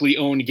technically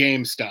own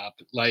GameStop.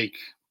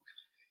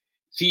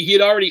 He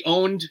had already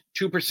owned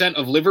 2%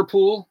 of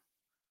Liverpool,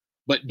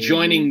 but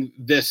joining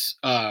this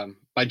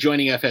by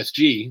joining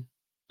FSG,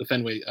 the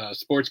Fenway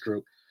Sports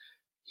Group,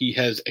 he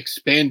has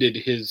expanded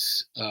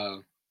his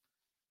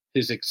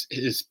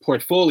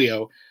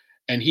portfolio,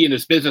 and he and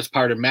his business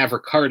partner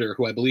Maverick Carter,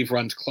 who I believe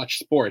runs Clutch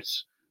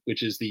Sports,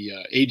 which is the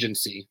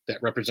agency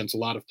that represents a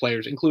lot of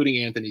players,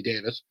 including Anthony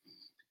Davis.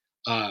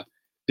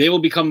 They will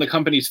become the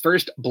company's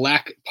first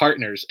black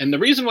partners. And the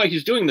reason why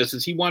he's doing this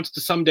is he wants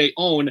to someday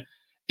own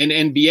an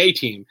NBA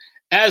team.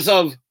 As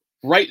of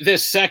right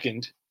this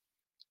second,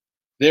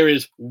 there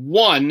is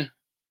one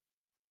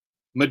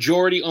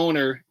majority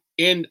owner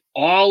in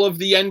all of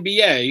the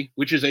NBA,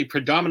 which is a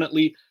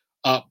predominantly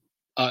a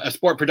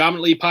sport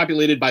predominantly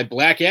populated by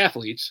black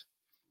athletes.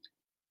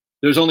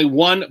 There's only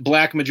one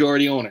black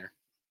majority owner,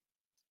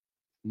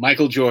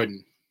 Michael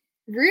Jordan.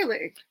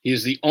 Really?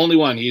 He's the only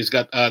one. He's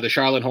got the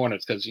Charlotte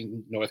Hornets because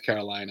North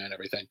Carolina and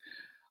everything.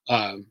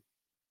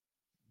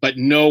 But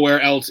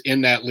nowhere else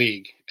in that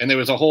league. And there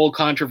was a whole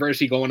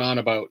controversy going on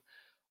about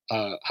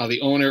how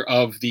the owner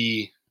of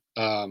the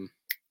the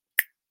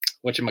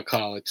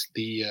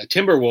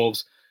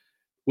Timberwolves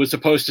was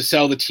supposed to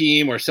sell the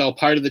team or sell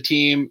part of the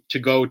team to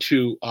go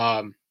to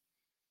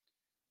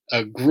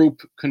a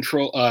group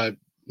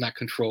not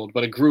controlled,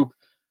 but a group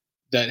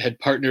that had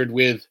partnered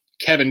with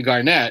Kevin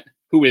Garnett,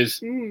 who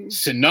is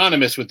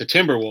synonymous with the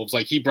Timberwolves.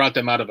 Like, he brought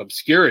them out of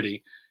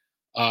obscurity.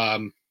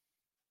 And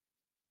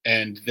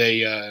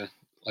they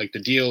like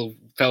the deal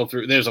fell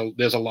through. There's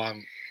a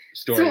long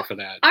story for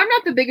that. I'm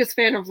not the biggest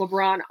fan of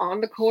LeBron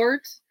on the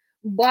court,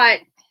 but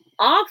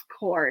off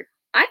court,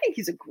 I think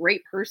he's a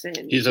great person.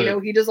 He does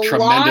a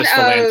tremendous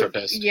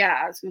philanthropist.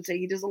 I was going to say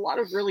he does a lot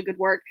of really good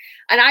work,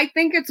 and I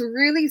think it's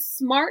really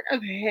smart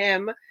of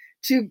him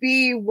to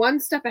be one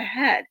step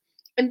ahead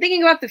and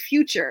thinking about the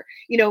future.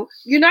 You're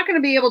not going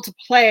to be able to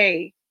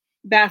play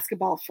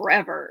basketball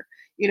forever.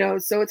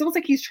 So it's almost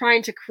like he's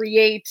trying to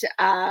create,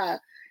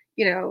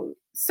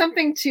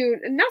 something to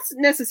not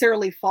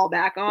necessarily fall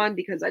back on,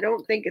 because I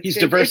don't think he's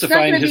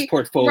diversifying his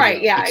portfolio.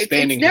 Right. Yeah. It's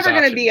never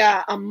going to be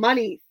a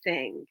money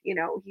thing.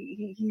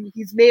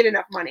 He's made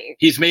enough money.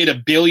 He's made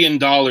 $1 billion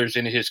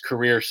in his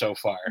career so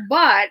far.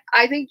 But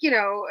I think,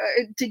 to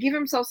give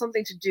himself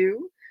something to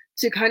do,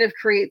 to kind of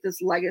create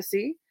this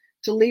legacy,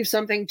 to leave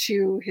something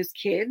to his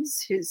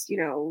kids, his,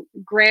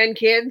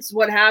 grandkids,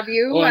 what have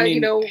you. Well, I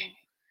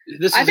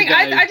think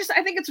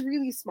it's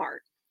really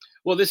smart.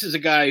 Well, this is a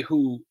guy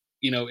who,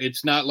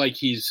 it's not like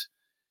he's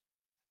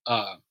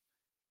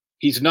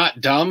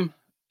not dumb.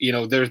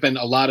 There's been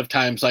a lot of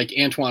times, like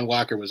Antoine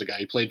Walker was a guy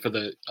who played for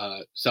the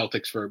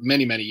Celtics for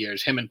many, many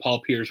years. Him and Paul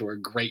Pierce were a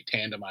great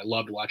tandem. I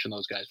loved watching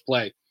those guys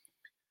play.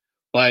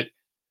 But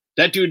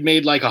that dude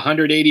made like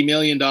 $180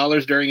 million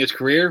during his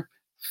career,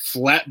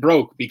 flat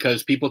broke,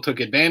 because people took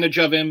advantage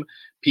of him.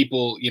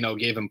 People,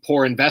 gave him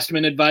poor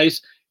investment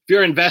advice. If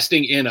you're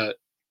investing in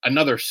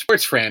another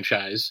sports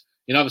franchise,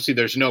 obviously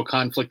there's no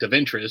conflict of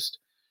interest.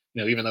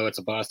 Even though it's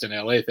a Boston,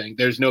 LA thing,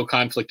 there's no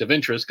conflict of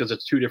interest because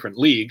it's two different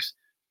leagues.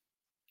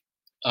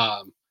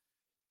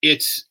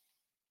 This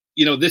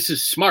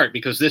is smart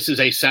because this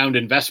is a sound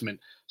investment.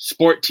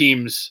 Sport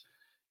teams,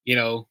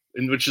 and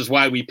which is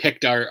why we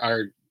picked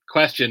our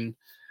question.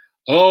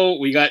 Oh,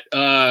 we got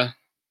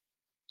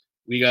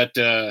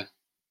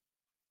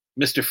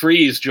Mr.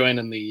 Freeze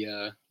joining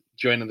the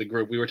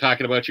group. We were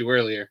talking about you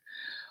earlier.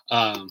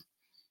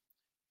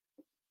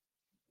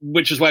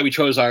 Which is why we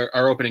chose our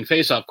opening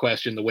face-off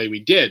question the way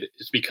we did,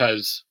 is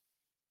because,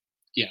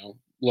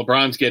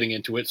 LeBron's getting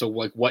into it. So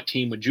like, what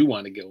team would you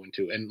want to go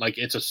into? And like,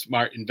 it's a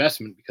smart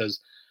investment because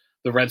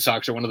the Red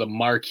Sox are one of the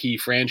marquee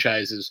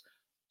franchises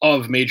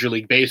of Major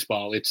League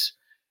Baseball. It's,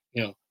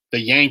 the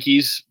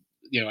Yankees,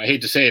 I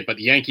hate to say it, but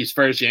the Yankees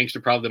first. Yankees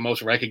are probably the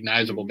most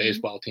recognizable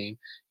baseball team.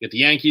 You get the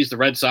Yankees, the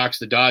Red Sox,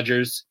 the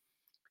Dodgers,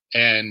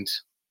 and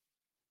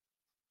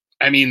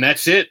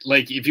that's it.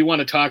 Like, if you want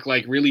to talk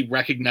like really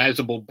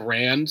recognizable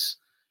brands,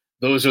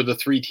 those are the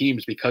three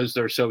teams because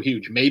they're so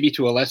huge. Maybe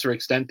to a lesser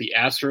extent, the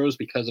Astros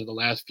because of the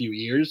last few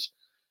years,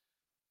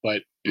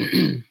 but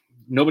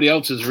nobody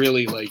else is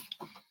really like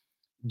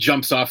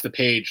jumps off the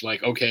page.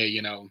 Like,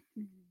 okay,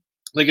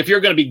 like if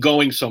you're going to be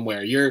going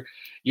somewhere, you're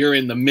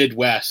in the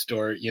Midwest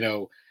or,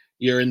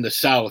 you're in the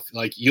South,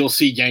 like you'll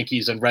see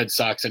Yankees and Red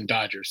Sox and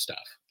Dodgers stuff.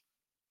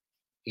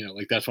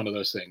 Like that's one of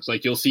those things.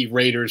 Like you'll see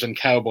Raiders and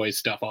Cowboys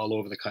stuff all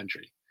over the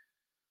country.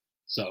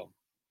 So,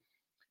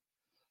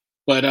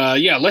 but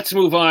let's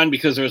move on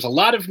because there's a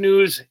lot of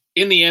news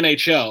in the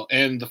NHL.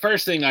 And the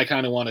first thing I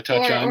kind of want to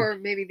touch on. Or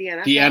maybe the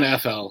NFL. The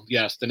NFL,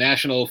 yes, the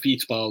National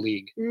Football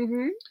League.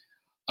 Mm-hmm.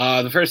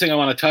 The first thing I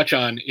want to touch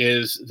on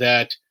is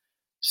that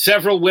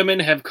several women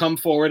have come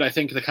forward. I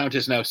think the count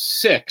is now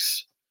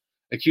 6,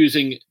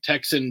 accusing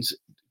Texans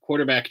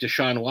quarterback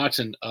Deshaun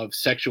Watson of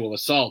sexual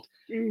assault.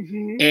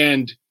 Mm-hmm.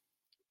 And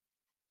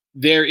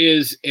there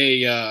is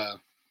a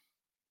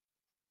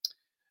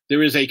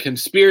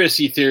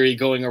conspiracy theory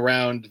going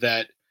around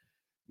that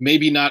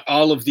maybe not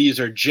all of these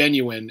are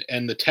genuine,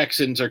 and the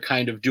Texans are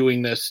kind of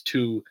doing this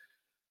to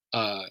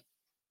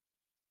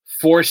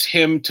force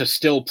him to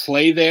still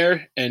play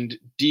there and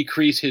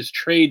decrease his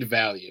trade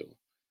value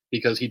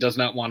because he does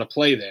not want to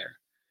play there.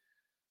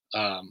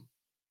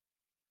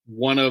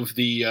 One of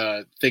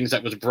the things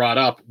that was brought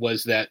up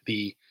was that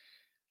the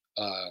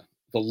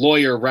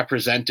lawyer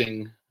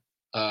representing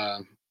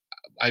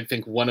I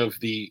think one of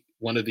the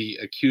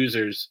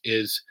accusers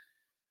is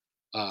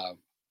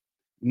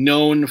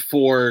known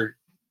for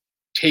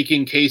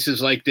taking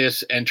cases like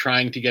this and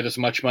trying to get as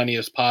much money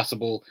as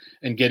possible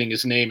and getting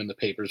his name in the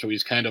paper. So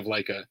he's kind of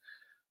like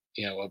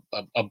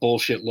a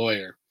bullshit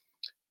lawyer.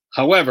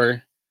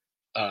 However,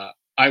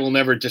 I will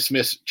never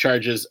dismiss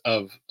charges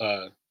of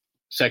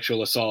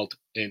sexual assault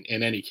in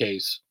any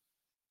case,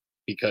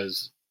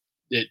 because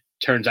it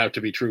turns out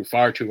to be true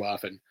far too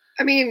often.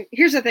 I mean,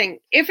 here's the thing.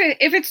 If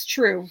it's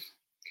true,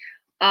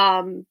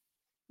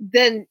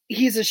 then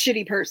he's a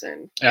shitty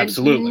person.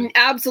 Absolutely. And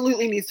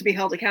absolutely needs to be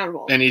held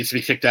accountable. And needs to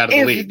be kicked out of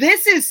the league. If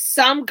this is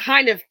some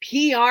kind of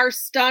PR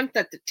stunt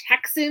that the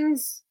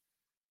Texans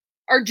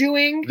are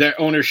doing, their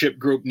ownership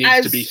group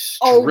needs to be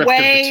stripped a of the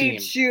way team.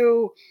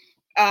 to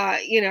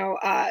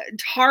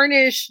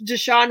tarnish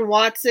Deshaun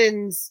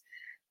Watson's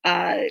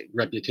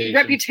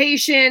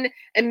reputation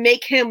and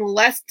make him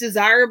less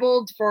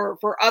desirable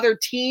for other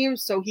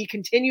teams, so he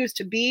continues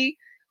to be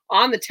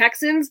on the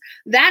Texans.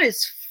 That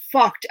is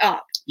fucked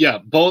up. Yeah,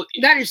 both.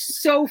 That is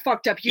so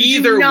fucked up.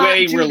 Either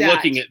way, we're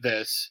looking at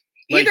this.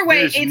 Either way,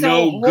 there's it's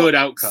no good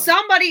outcome.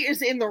 Somebody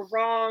is in the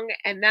wrong,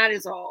 and that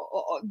is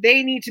all.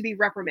 They need to be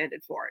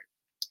reprimanded for it.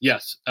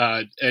 Yes,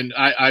 and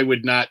I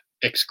would not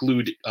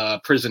exclude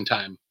prison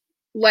time.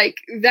 Like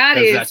that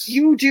is,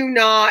 you do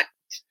not.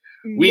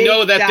 We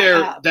know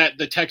that that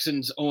the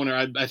Texans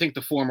owner, I think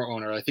the former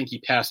owner, I think he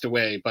passed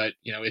away, but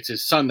it's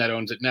his son that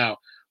owns it now,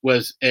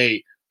 was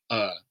a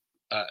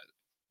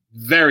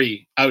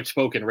very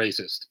outspoken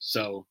racist.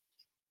 So,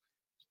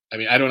 I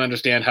mean, I don't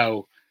understand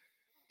how,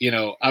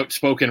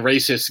 outspoken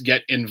racists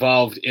get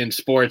involved in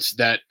sports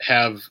that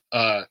have,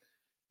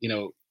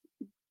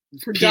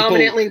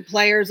 predominantly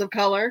players of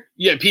color.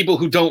 Yeah, people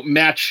who don't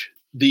match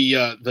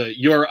the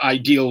your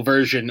ideal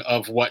version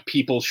of what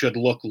people should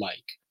look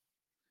like.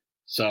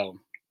 So,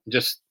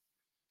 just,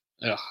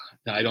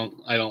 I don't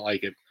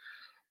like it.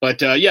 But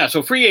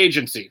so free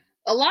agency.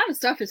 A lot of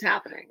stuff is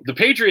happening. The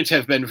Patriots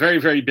have been very,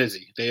 very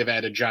busy. They have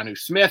added Jonnu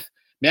Smith,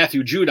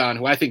 Matthew Judon,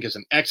 who I think is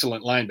an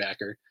excellent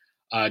linebacker,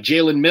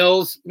 Jalen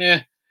Mills,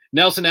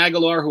 Nelson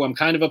Aguilar, who I'm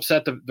kind of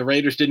upset the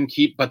Raiders didn't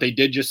keep, but they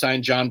did just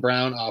sign John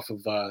Brown off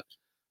of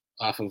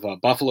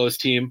Buffalo's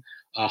team.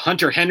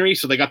 Hunter Henry,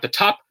 so they got the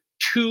top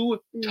two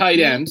tight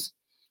ends.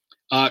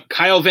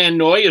 Kyle Van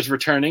Noy is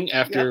returning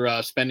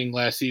after spending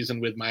last season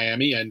with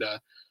Miami, and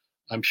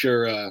I'm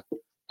sure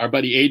our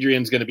buddy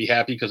Adrian's going to be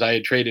happy because I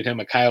had traded him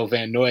a Kyle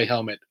Van Noy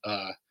helmet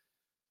a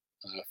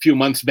few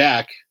months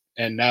back,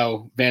 and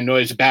now Van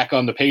Noy's back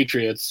on the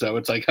Patriots. So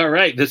it's like, all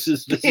right, this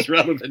is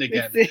relevant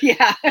again.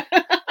 Yeah.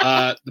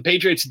 The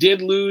Patriots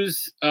did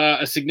lose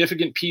a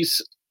significant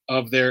piece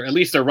of at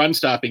least their run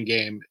stopping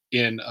game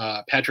in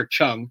Patrick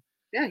Chung.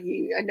 Yeah,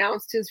 he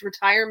announced his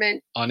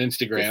retirement on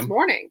Instagram this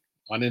morning.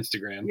 On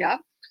Instagram. Yeah.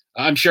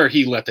 I'm sure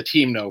he let the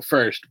team know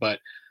first, but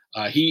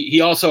he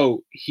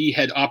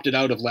had opted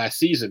out of last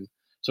season.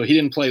 So he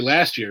didn't play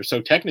last year.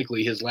 So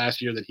technically his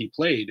last year that he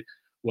played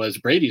was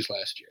Brady's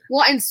last year.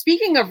 Well, and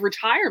speaking of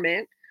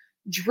retirement,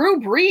 Drew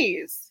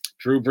Brees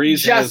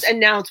just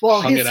announced,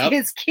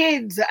 his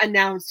kids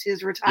announced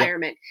his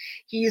retirement.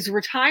 Yeah. He's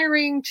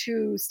retiring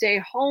to stay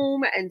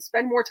home and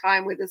spend more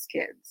time with his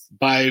kids.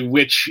 By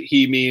which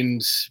he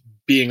means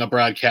being a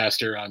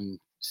broadcaster on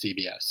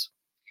CBS.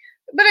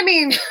 But I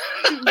mean,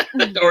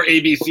 or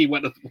ABC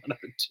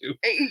 102.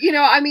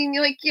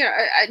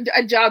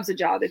 A job's a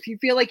job. If you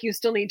feel like you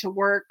still need to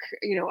work,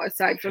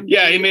 aside from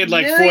he made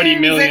like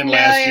 $40 million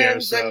last year,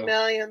 and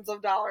millions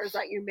of dollars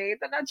that you made,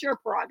 then that's your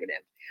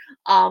prerogative.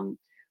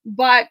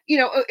 But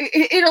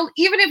it'll,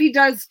 even if he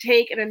does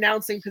take an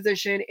announcing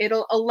position,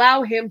 it'll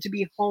allow him to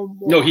be home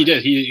more. No, he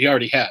did. He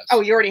already has.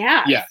 Oh, he already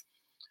has. Yeah.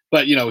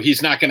 But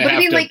he's not going to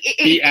have to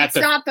be at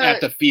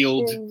the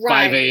field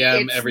 5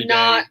 a.m. every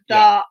day.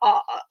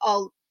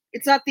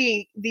 It's not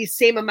the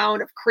same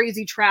amount of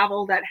crazy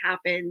travel that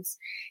happens.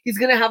 He's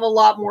going to have a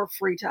lot more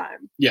free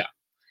time. Yeah.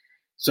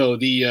 So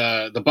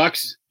the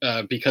Bucs,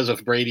 because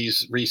of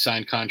Brady's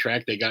re-signed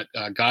contract, they got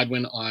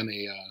Godwin on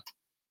a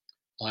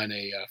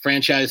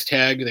franchise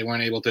tag. They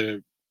weren't able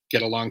to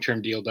get a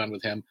long-term deal done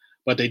with him,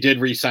 but they did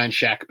re-sign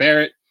Shaq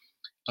Barrett.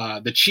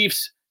 The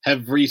Chiefs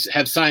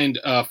have signed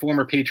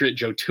former Patriot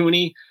Joe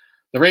Thuney.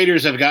 The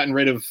Raiders have gotten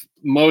rid of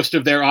most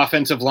of their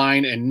offensive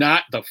line, and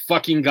not the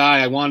fucking guy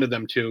I wanted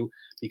them to,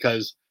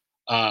 because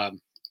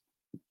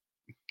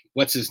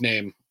what's his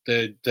name?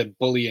 The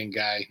bullying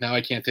guy. Now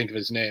I can't think of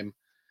his name.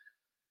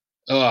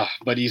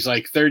 But he's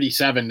like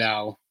 37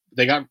 now.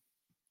 They got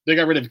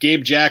rid of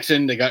Gabe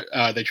Jackson.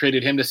 They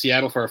traded him to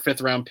Seattle for a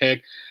 5th round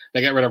pick.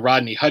 They got rid of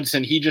Rodney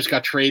Hudson. He just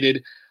got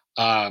traded.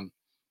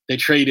 They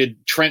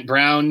traded Trent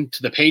Brown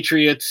to the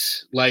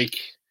Patriots. I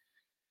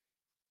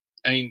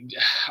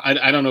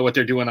don't know what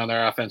they're doing on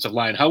their offensive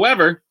line.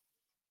 However,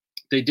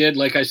 they did,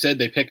 like I said,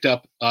 they picked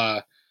up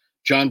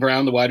John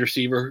Brown, the wide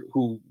receiver,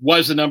 who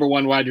was the number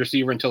 1 wide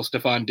receiver until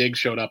Stephon Diggs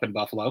showed up in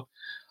Buffalo.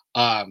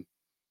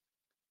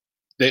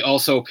 They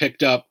also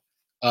picked up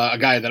a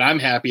guy that I'm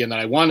happy and that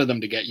I wanted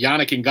them to get,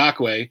 Yannick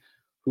Ngakoue,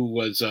 who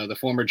was the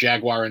former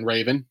Jaguar and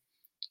Raven.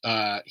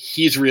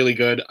 He's really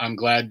good. I'm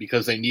glad,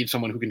 because they need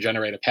someone who can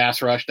generate a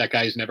pass rush. That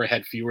guy's never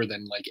had fewer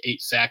than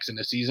 8 sacks in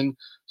a season.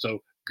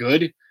 So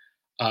good.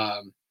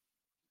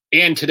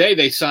 And today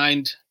they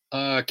signed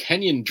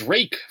Kenyon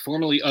Drake,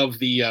 formerly of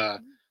the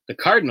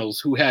the Cardinals,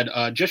 who had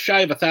just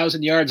shy of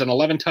 1,000 yards and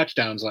 11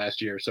 touchdowns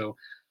last year. So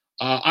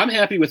I'm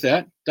happy with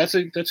that. That's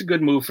a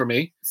good move for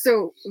me.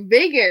 So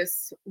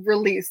Vegas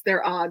released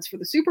their odds for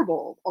the Super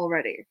Bowl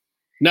already.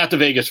 Not the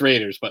Vegas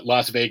Raiders, but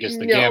Las Vegas,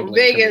 the no, gambling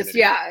Vegas, community.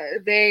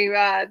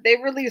 yeah. They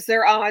released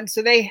their odds.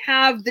 So they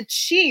have the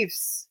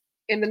Chiefs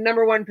in the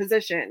number 1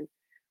 position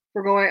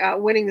for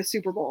winning the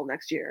Super Bowl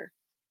next year.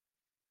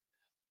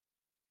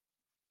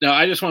 Now,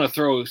 I just want to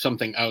throw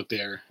something out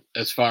there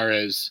as far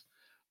as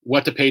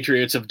what the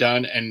Patriots have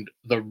done and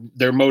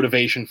their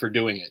motivation for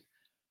doing it.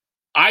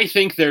 I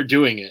think they're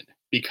doing it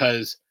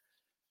because,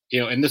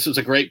 and this was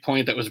a great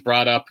point that was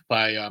brought up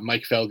by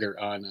Mike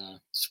Felger on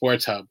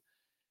Sports Hub.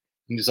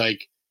 And he's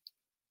like,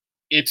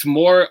 it's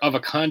more of a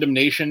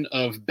condemnation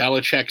of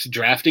Belichick's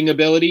drafting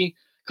ability.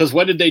 Because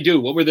what did they do?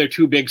 What were their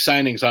 2 big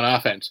signings on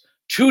offense?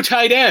 2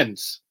 tight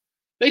ends.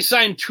 They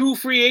signed 2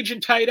 free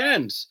agent tight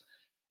ends.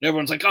 And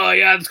everyone's like, oh,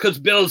 yeah, it's because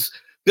Bill's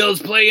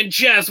playing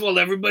chess while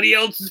everybody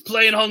else is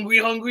playing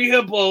hungry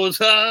hippos.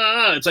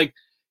 It's like,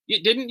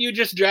 didn't you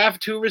just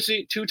draft 2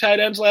 tight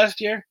ends last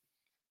year?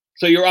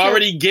 So you're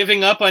already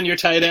giving up on your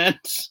tight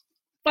ends?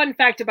 Fun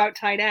fact about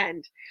tight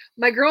end.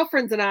 My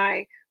girlfriends and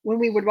I, when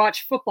we would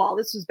watch football,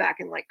 this was back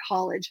in like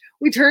college,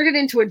 we turned it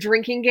into a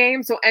drinking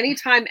game. So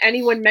anytime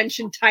anyone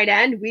mentioned tight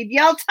end, we'd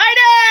yell tight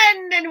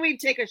end and we'd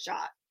take a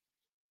shot.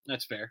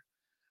 That's fair.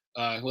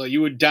 Well,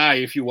 you would die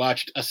if you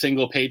watched a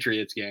single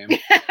Patriots game.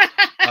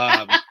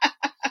 I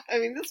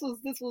mean, this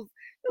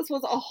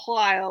was a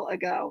while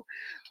ago.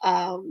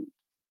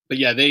 But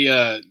yeah,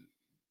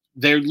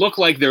 they look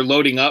like they're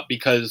loading up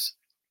because,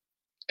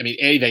 I mean,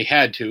 they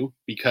had to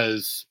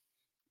because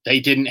they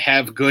didn't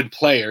have good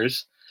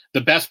players. The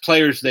best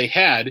players they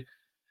had,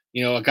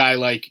 a guy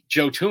like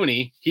Joe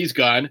Tooney, he's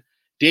gone.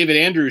 David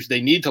Andrews,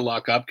 they need to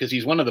lock up because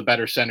he's one of the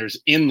better centers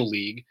in the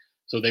league.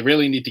 So they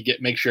really need to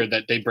make sure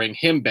that they bring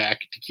him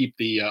back to keep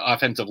the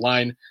offensive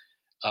line,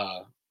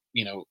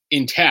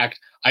 intact.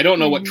 I don't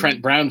know what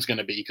Trent Brown's going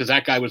to be because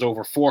that guy was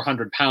over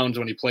 400 pounds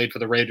when he played for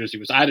the Raiders. He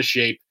was out of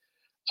shape,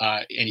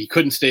 and he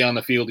couldn't stay on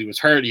the field. He was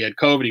hurt. He had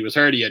COVID. He was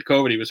hurt. He had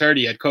COVID. He was hurt.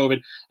 He had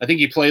COVID. I think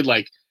he played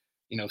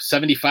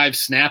 75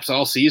 snaps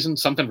all season,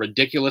 something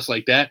ridiculous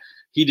like that.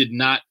 He did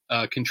not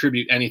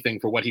contribute anything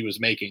for what he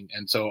was making,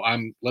 and so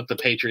let the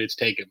Patriots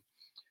take him.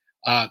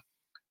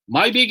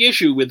 My big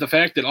issue with the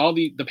fact that all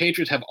the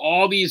Patriots have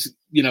all these,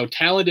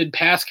 talented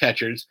pass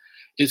catchers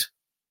is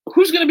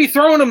who's going to be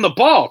throwing them the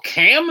ball?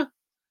 Cam?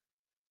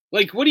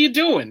 Like, what are you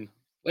doing?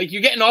 Like,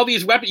 you're getting all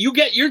these weapons.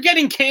 You're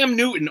getting Cam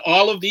Newton,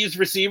 all of these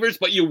receivers,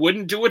 but you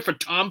wouldn't do it for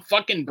Tom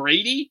fucking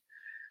Brady?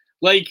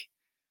 Like,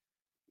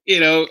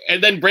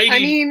 and then Brady. I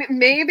mean,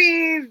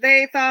 maybe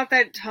they thought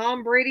that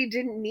Tom Brady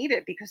didn't need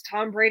it because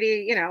Tom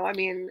Brady,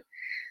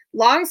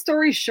 long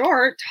story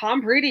short,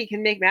 Tom Brady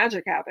can make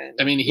magic happen.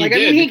 I mean, he did.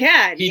 did. I mean, he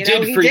can. He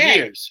did for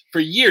years. For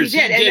years, he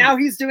did. And now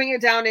he's doing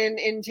it down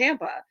in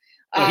Tampa.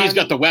 Well, he's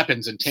got the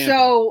weapons in Tampa.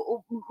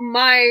 So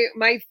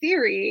my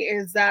theory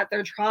is that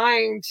they're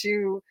trying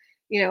to,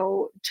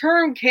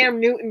 turn Cam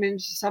Newton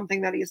into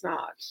something that he's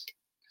not.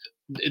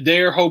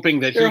 They're hoping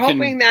that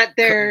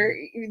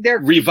they're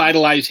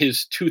revitalize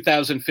his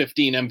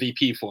 2015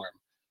 MVP form.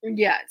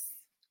 Yes.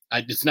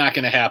 It's not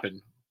going to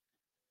happen.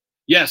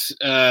 Yes,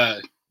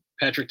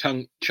 Patrick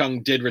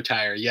Chung did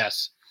retire.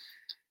 Yes.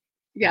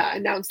 Yeah,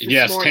 announced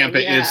this morning.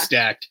 Tampa is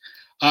stacked.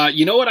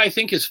 You know what I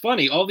think is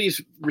funny? All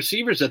these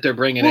receivers that they're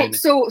bringing in.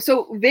 So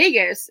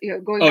Vegas,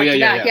 going back to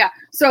that. Yeah.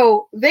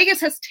 So Vegas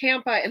has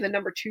Tampa in the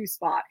number 2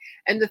 spot.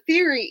 And the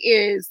theory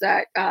is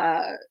that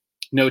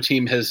no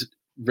team has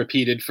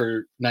repeated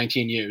for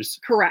 19 years.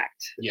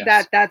 Correct.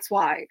 Yes. That's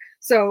why.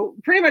 So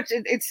pretty much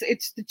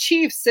it's the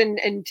Chiefs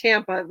and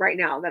Tampa right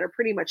now that are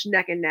pretty much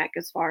neck and neck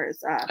as far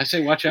as I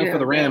say watch out for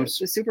the Rams.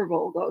 The Super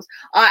Bowl goes.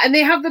 And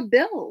they have the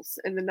Bills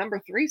in the number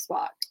 3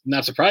 spot.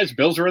 Not surprised.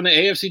 Bills were in the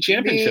AFC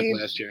Championship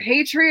last year.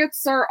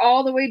 Patriots are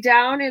all the way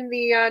down in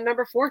the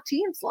number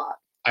 14 slot.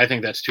 I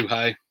think that's too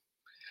high.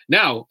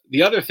 Now,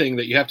 the other thing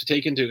that you have to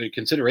take into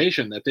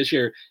consideration that this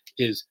year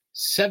is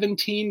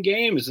 17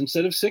 games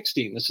instead of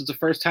 16. This is the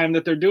first time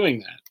that they're doing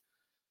that.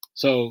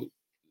 So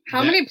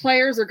how many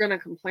players are going to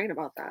complain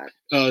about that?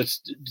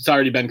 It's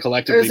already been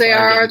collectively.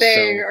 Are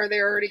they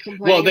already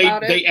complaining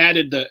about it?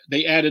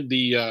 They added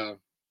the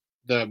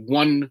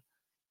one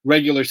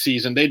regular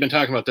season. They've been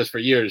talking about this for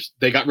years.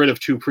 They got rid of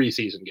 2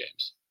 preseason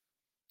games,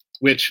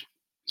 which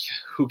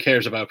who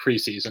cares about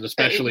preseason,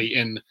 especially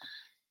in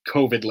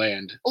COVID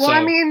land. Well,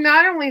 I mean,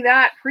 not only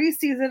that,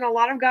 preseason, a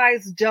lot of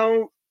guys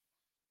don't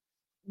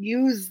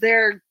use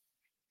their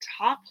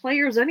top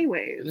players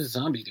anyways. What is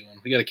Zombie doing?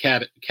 We got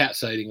a cat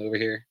sighting over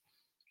here.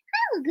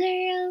 Oh,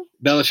 girl.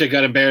 Belichick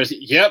got embarrassed.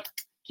 Yep.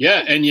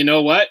 Yeah. And you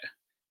know what?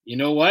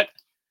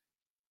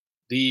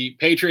 The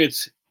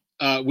Patriots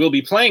will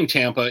be playing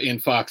Tampa in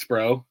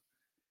Foxborough.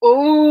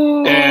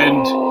 Oh.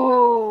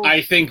 And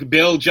I think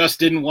Bill just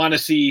didn't want to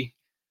see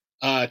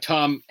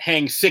Tom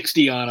hang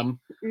 60 on him.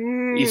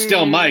 He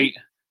still might,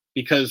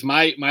 because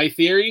my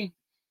theory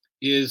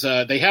is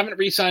they haven't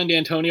re-signed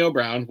Antonio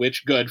Brown,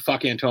 which good.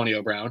 Fuck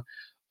Antonio Brown.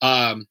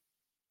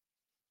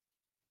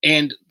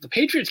 And the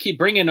Patriots keep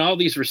bringing all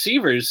these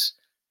receivers.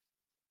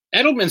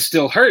 Edelman's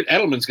still hurt.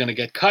 Edelman's going to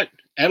get cut.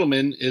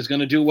 Edelman is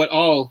going to do what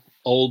all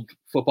old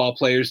football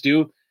players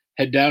do: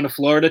 head down to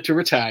Florida to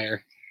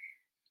retire.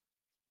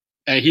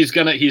 And he's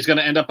gonna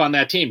end up on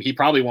that team. He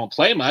probably won't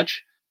play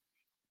much.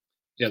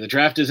 Yeah, the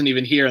draft isn't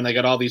even here, and they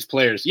got all these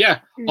players. Yeah,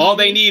 all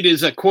they need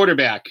is a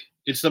quarterback.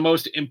 It's the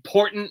most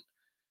important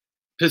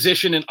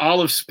position in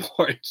all of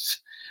sports,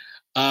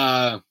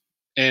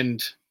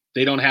 and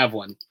they don't have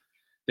one.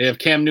 They have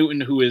Cam Newton,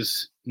 who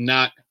is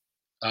not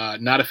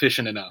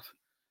efficient enough.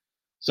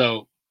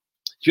 So,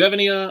 do you have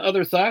any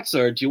other thoughts,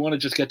 or do you want to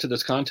just get to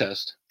this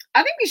contest?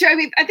 I think we should. I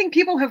mean, I think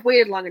people have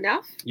waited long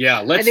enough.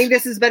 Yeah, I think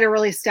this has been a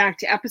really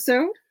stacked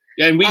episode.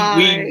 Yeah, and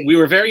we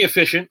were very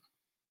efficient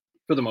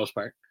for the most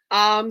part.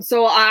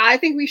 So I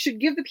think we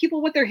should give the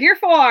people what they're here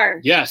for.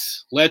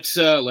 Yes, let's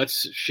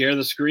share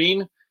the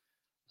screen,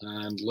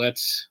 and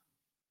let's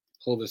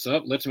pull this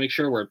up. Let's make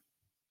sure we're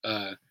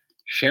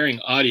sharing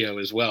audio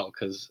as well,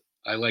 because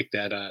I like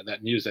that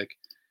music.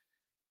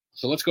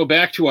 So let's go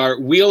back to our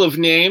wheel of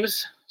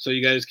names, so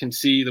you guys can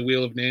see the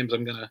wheel of names.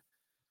 I'm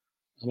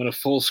gonna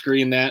full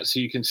screen that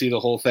so you can see the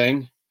whole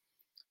thing.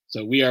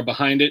 So we are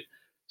behind it.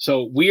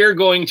 So we are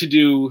going to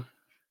do.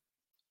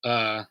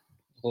 Hold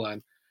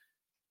on.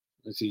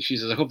 Let's see. She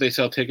says, I hope they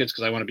sell tickets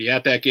because I want to be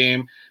at that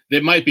game.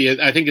 It might be.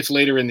 I think it's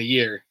later in the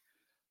year.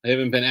 I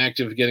haven't been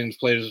active getting these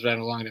players around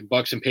along in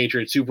Bucks and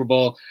Patriots Super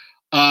Bowl.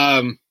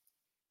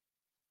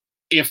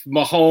 If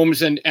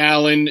Mahomes and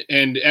Allen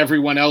and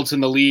everyone else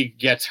in the league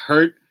gets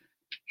hurt,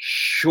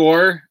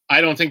 sure. I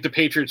don't think the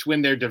Patriots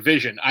win their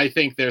division. I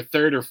think they're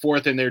third or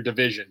fourth in their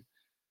division,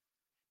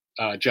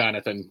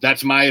 Jonathan.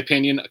 That's my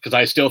opinion, because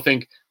I still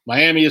think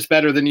Miami is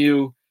better than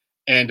you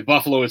and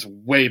Buffalo is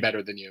way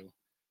better than you.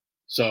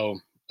 So,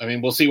 I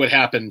mean, we'll see what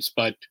happens,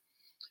 but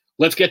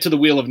let's get to the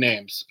wheel of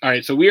names. All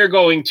right, so we are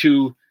going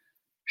to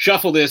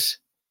shuffle this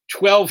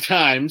 12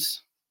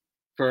 times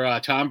for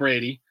Tom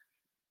Brady.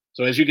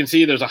 So as you can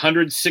see, there's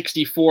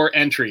 164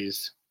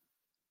 entries.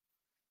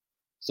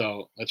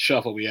 So let's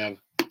shuffle. We have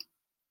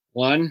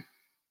one.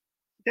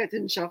 That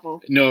didn't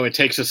shuffle. No, it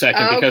takes a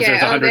second because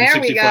there's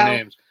 164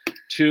 names.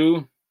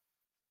 2,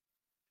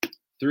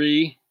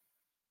 3,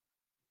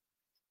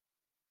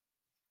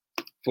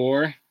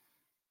 4,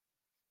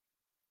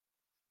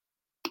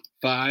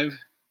 5,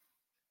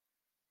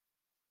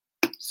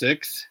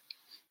 6,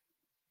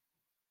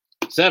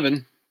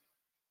 7,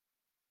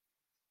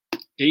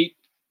 8,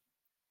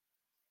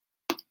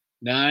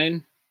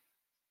 9,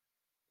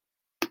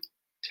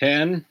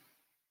 10,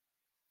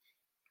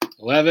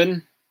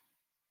 11,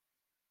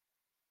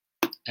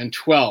 and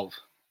 12.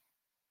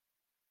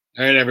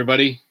 All right,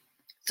 everybody.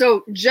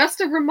 So just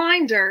a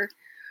reminder,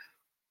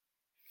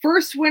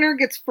 first winner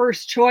gets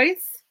first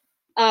choice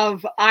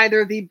of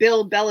either the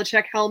Bill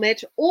Belichick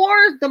helmet or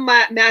the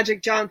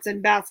Magic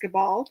Johnson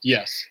basketball.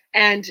 Yes.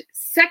 And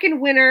second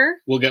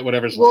winner will get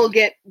whatever's will left.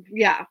 get,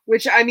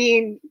 which I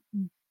mean,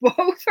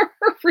 both are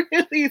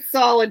really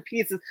solid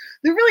pieces.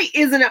 There really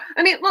isn't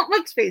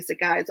let's face it,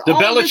 guys. The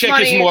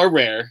Belichick is more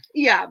rare.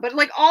 Yeah, but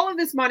like all of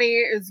this money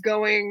is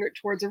going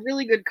towards a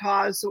really good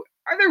cause. So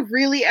are there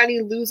really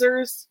any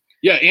losers?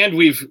 Yeah, and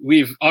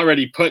we've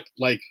already put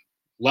like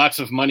lots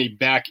of money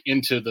back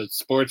into the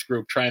sports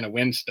group trying to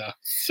win stuff.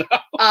 So.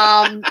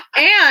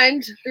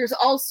 And there's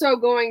also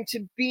going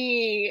to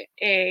be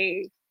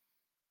a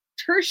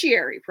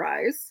tertiary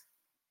prize,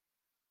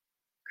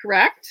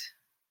 correct?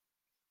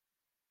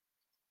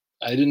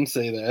 I didn't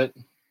say that.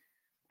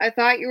 I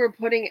thought you were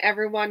putting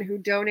everyone who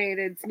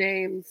donated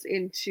names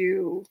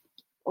into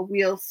a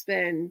wheel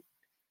spin.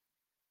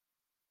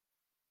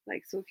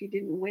 Like, so if you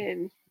didn't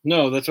win.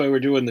 No, that's why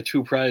we're doing the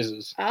 2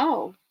 prizes.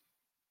 Oh.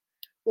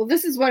 Well,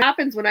 this is what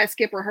happens when I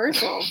skip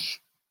rehearsal.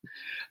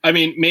 I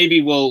mean,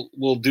 maybe we'll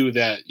do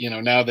that.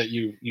 Now that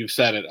you've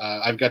said it,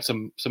 I've got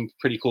some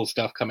pretty cool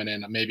stuff coming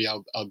in. Maybe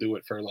I'll do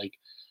it for like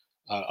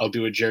I'll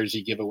do a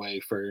jersey giveaway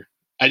for.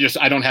 I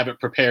don't have it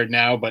prepared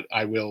now, but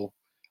I will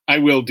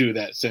do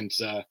that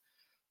since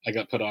I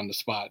got put on the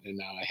spot and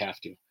now I have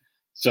to.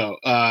 So.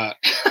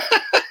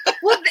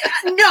 Well,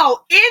 no.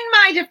 In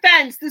my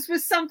defense, this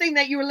was something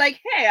that you were like,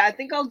 "Hey, I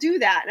think I'll do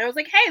that," and I was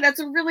like, "Hey, that's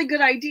a really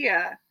good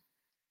idea."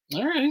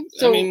 All right.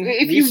 So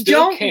if you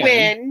don't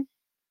win,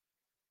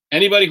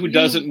 anybody who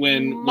doesn't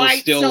win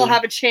might will still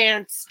have a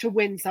chance to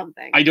win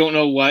something. I don't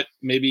know what.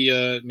 Maybe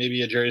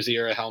a jersey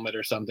or a helmet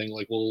or something.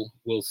 Like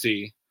we'll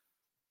see.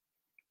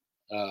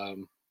 Well,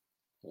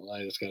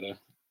 I just gotta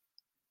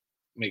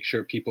make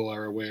sure people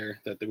are aware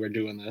that we're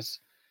doing this.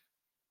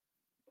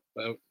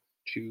 About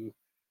to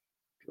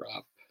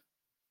drop.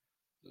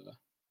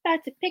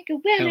 About to pick a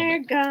winner,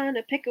 helmet.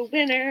 gonna pick a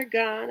winner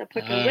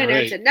All winner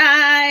right.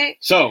 tonight.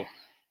 So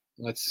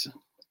let's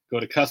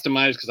go to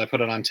customize because I put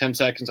it on 10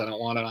 seconds. I don't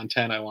want it on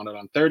 10. I want it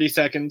on 30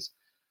 seconds.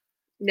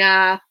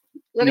 Nah,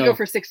 let me No. go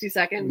for 60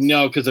 seconds.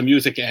 No, because the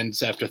music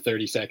ends after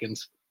 30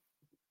 seconds.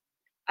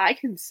 I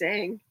can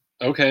sing.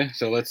 Okay,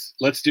 so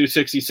let's do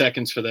 60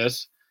 seconds for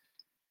this.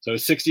 So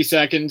 60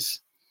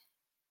 seconds.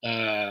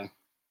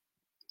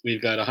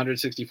 We've got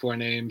 164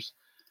 names.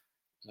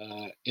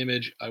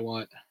 Image, I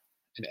want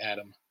an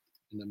atom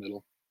in the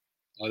middle.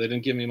 Oh, they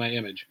didn't give me my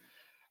image.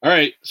 All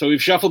right, so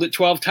we've shuffled it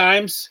 12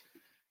 times.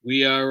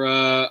 We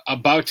are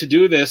about to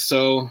do this,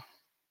 so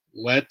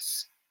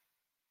let's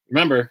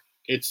remember,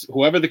 it's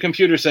whoever the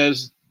computer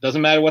says.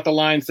 Doesn't matter what the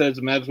line says,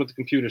 it matters what the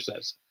computer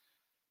says.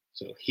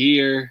 So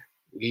here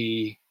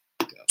we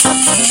go.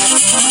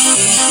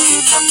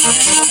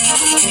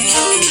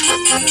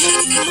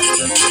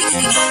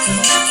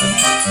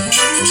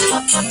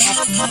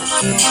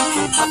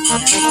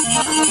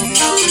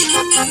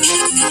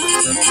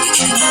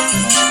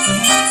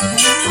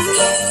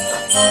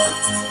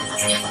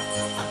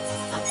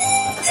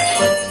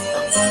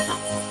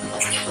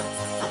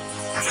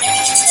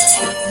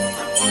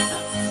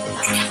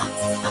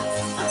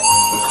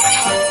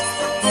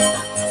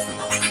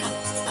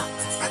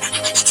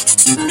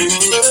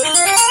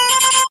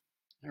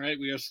 All right,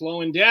 we are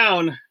slowing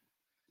down.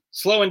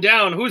 Slowing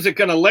down. Who's it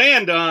going to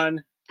land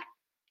on?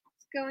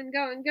 It's going.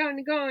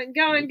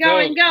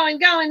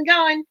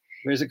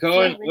 Where's it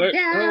going?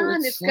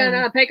 It's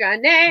gonna pick a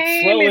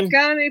name. It's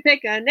gonna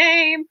pick a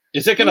name.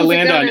 Is it gonna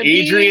land on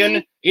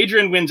Adrian?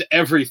 Adrian wins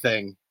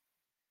everything.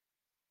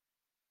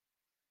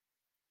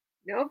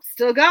 Nope,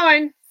 still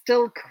going.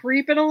 Still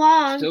creeping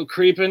along. Still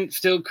creeping.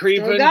 Still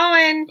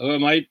going. Oh, it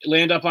might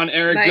land up on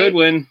Eric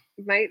Goodwin.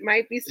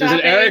 Might be stopping.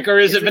 Is it Eric or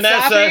is it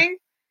Vanessa? Stopping?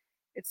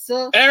 It's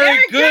still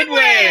Eric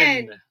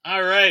Goodwin.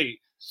 All right.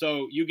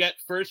 So you get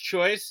first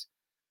choice.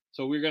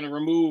 So we're going to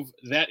remove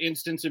that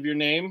instance of your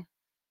name.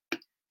 So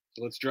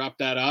let's drop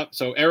that up.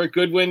 So Eric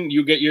Goodwin,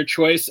 you get your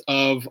choice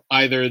of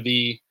either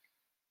the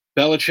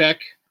Belichick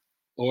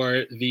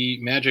or the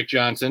Magic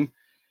Johnson.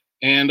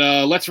 And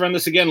let's run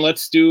this again.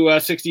 Let's do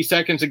 60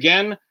 seconds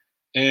again.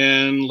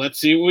 And let's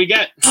see what we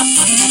get.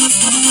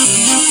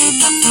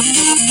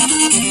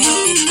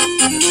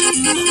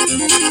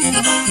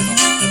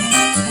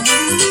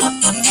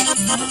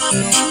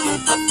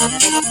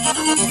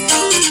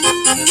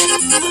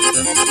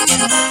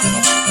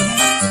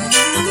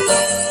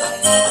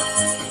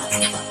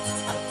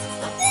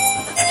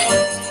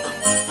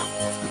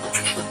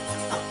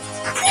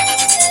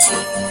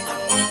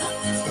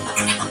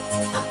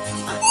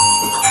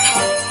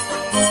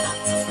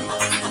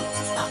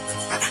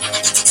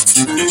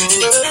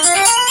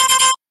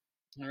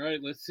 All right,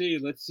 let's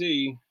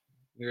see.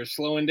 We're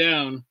slowing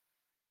down.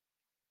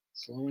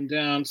 Slowing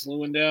down.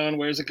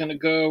 Where's it going to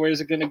go?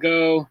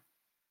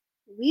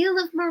 Wheel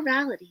of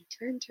morality.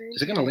 Turn.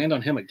 Is it going to land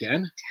on him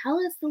again? Tell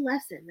us the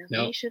lesson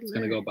that we should learn. It's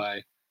going to go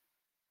by.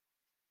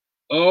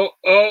 Oh,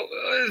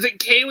 is it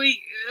Kaylee?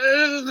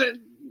 Is it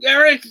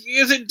Eric?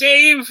 Is it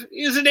Dave?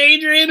 Is it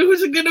Adrian?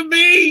 Who's it going to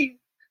be?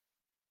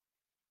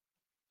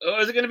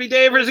 Oh, is it going to be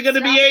Dave or is it going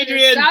to be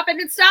Adrian?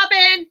 It's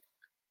stopping.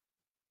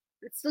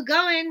 It's still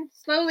going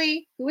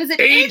slowly. Who is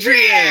it?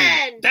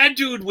 Adrian! That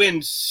dude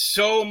wins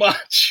so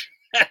much.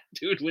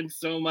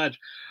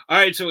 All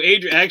right, so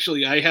Adrian,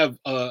 actually, I have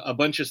a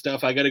bunch of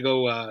stuff. I got to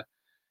go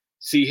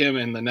see him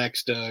in the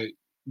next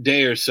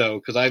day or so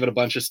because I have a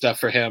bunch of stuff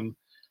for him.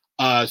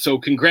 So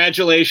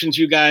congratulations,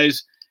 you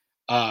guys.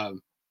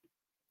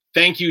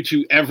 Thank you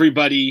to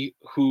everybody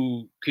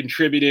who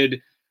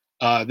contributed.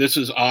 This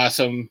was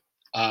awesome.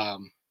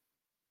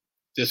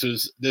 This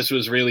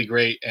was really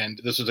great, and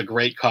this was a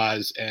great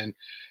cause. And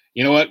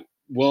you know what?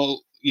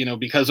 Well,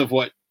 because of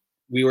what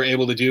we were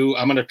able to do,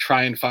 I'm going to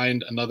try and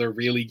find another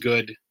really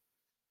good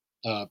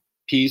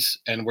piece,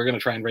 and we're going to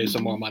try and raise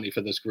some more money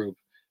for this group.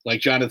 Like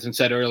Jonathan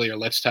said earlier,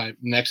 next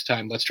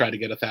time, let's try to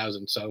get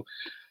 1,000. So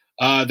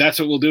that's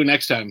what we'll do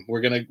next time. We're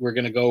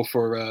gonna go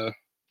for we're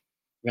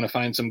gonna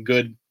find some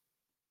good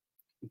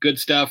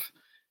stuff,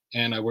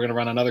 and we're gonna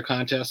run another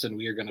contest, and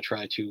we are gonna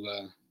try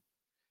to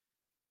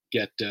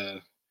get.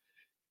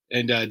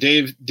 And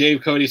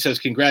Dave Cody says,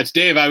 "Congrats,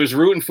 Dave! I was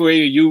rooting for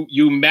you.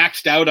 You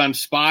maxed out on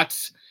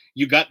spots.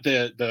 You got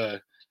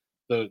the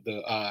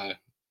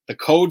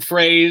code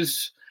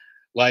phrase.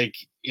 Like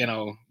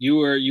you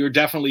were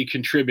definitely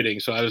contributing.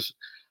 So I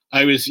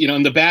was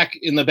in the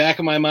back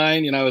of my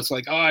mind, I was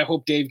like, oh, I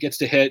hope Dave gets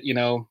to hit.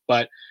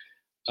 But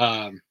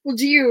well,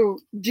 do you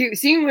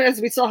seeing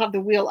as we still have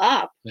the wheel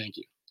up? Thank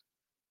you.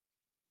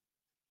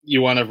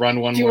 You want to run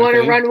one more? Do you want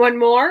to run one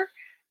more?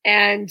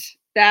 And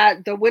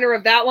that the winner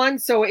of that one.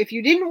 So if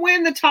you didn't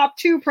win the top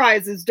 2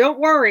 prizes, don't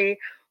worry.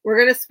 We're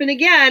going to spin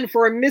again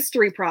for a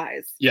mystery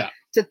prize. Yeah.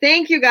 To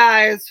thank you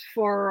guys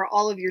for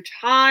all of your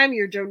time,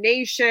 your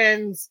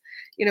donations.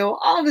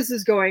 All of this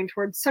is going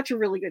towards such a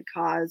really good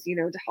cause,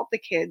 to help the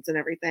kids and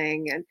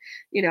everything. And,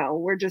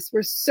 we're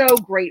so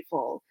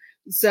grateful.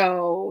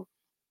 So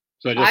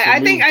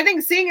I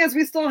think seeing as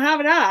we still have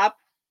it up.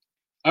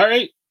 All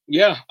right.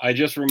 Yeah. I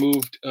just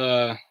removed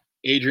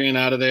Adrian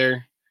out of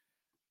there.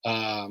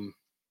 To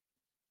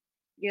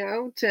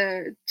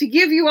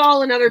give you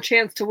all another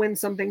chance to win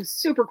something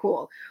super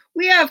cool.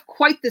 We have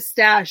quite the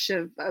stash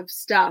of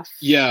stuff.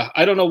 Yeah,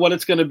 I don't know what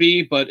it's going to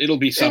be, but it'll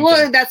be something.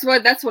 Well,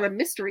 that's what a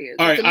mystery is.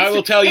 All right, I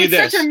will tell you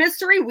this. It's such a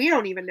mystery, we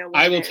don't even know what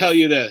I will tell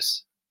you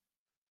this.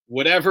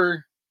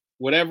 Whatever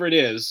it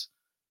is,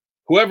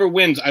 whoever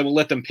wins, I will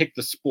let them pick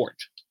the sport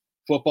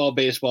football,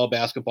 baseball,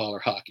 basketball, or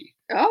hockey.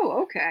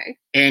 Oh, okay.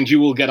 And you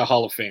will get a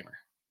Hall of Famer.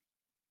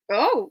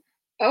 Oh,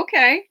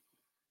 okay.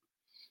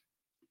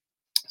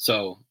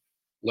 So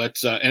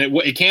let's, and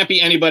it can't be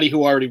anybody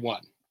who already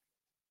won.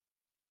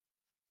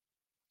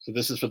 So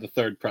this is for the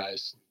third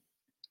prize.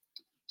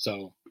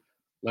 So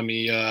let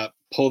me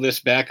pull this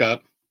back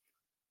up.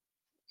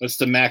 What's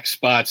the max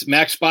spots?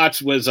 Max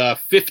spots was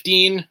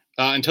 15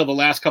 until the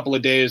last couple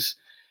of days,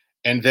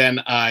 and then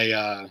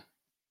I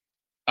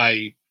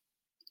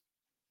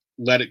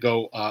let it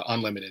go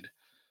unlimited.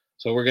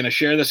 So we're going to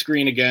share the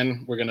screen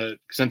again. We're going to,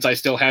 since I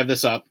still have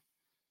this up,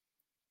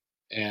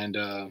 and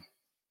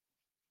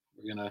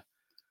we're going to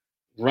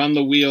run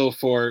the wheel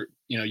for,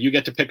 you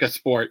get to pick a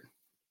sport,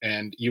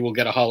 and you will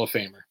get a Hall of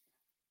Famer.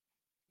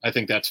 I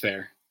think that's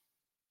fair.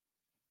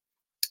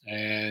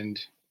 And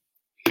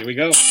here we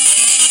go.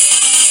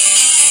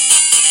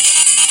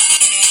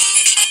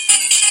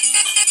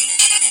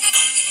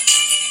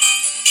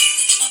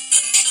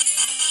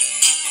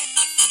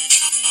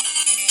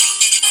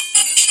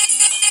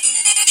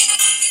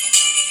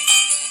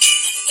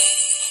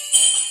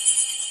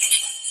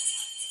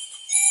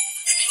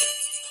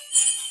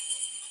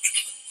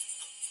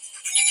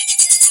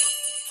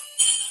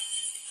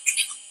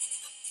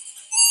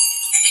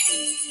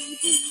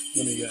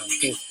 Let me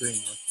full screen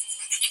here.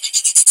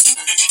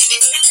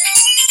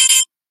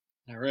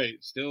 All right,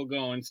 still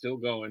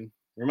going.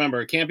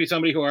 Remember, it can't be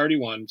somebody who already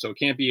won, so it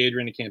can't be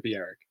Adrian, it can't be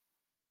Eric.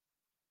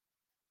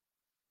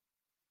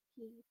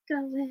 Keep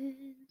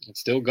going. It's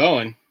still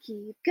going.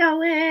 Keep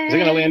going. Is it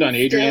going to land on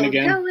Adrian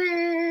again?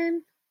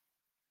 Going.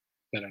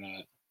 Better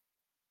not.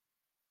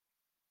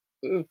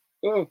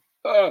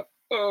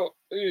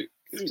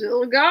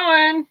 Still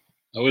going.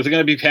 Oh, is it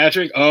going to be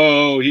Patrick?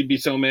 Oh, he'd be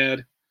so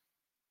mad.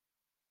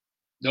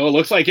 No, it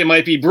looks like it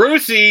might be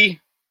Brucey.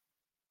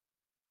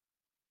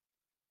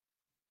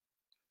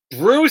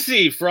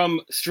 Brucey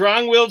from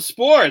Strong Willed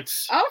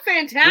Sports. Oh,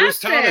 fantastic! Bruce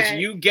Thomas,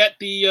 you get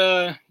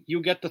the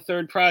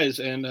third prize,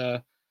 and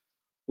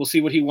we'll see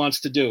what he wants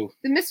to do.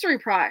 The mystery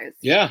prize.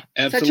 Yeah,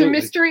 absolutely. Such a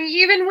mystery.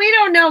 Even we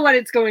don't know what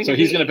it's going to be. So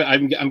he's gonna.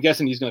 I'm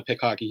guessing he's gonna pick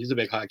hockey. He's a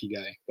big hockey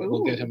guy. But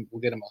we'll get him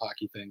a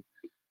hockey thing,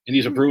 and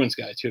he's a Bruins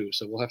guy too.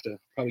 So we'll have to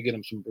probably get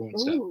him some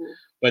Bruins stuff.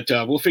 But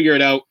we'll figure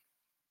it out.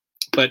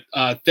 But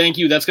thank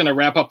you. That's gonna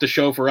wrap up the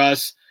show for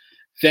us.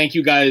 Thank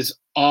you guys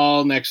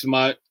all next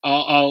month.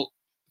 All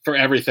for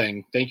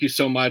everything. Thank you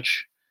so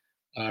much.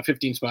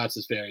 15 spots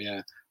is fair.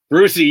 Yeah.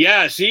 Brucey.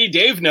 Yeah. See,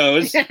 Dave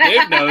knows.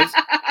 Dave knows.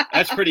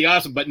 That's pretty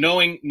awesome. But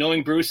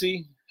knowing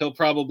Brucey, he'll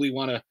probably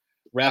want to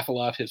raffle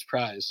off his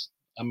prize.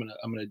 I'm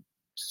gonna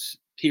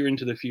peer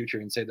into the future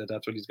and say that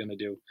that's what he's gonna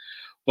do.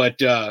 But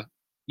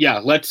yeah,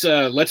 let's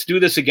do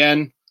this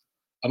again.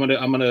 I'm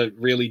gonna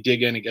really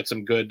dig in and get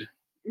some good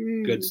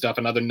stuff.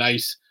 Another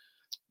nice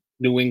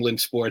New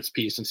England sports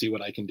piece and see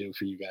what I can do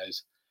for you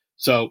guys.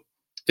 So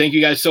thank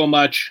you guys so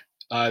much.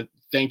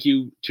 Thank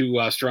you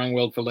to Strong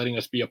Willed for letting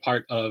us be a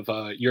part of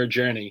your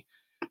journey.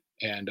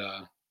 And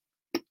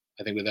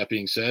I think with that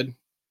being said,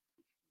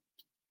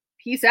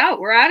 peace out.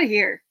 We're out of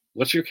here.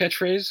 What's your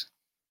catchphrase?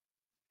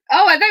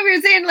 Oh, I thought we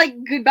were saying like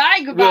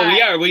goodbye.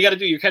 Well, we got to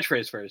do your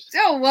catchphrase first.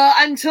 Oh, well,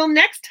 until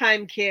next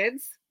time,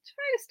 kids,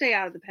 try to stay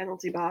out of the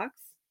penalty box.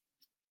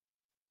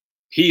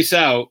 Peace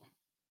out.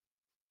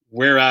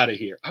 We're out of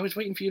here. I was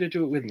waiting for you to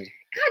do it with me.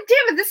 God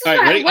damn it. This is all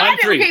right, ready? On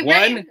three. Okay,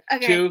 1,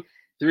 2,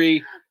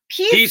 3.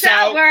 Peace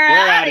out. We're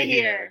out of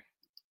here.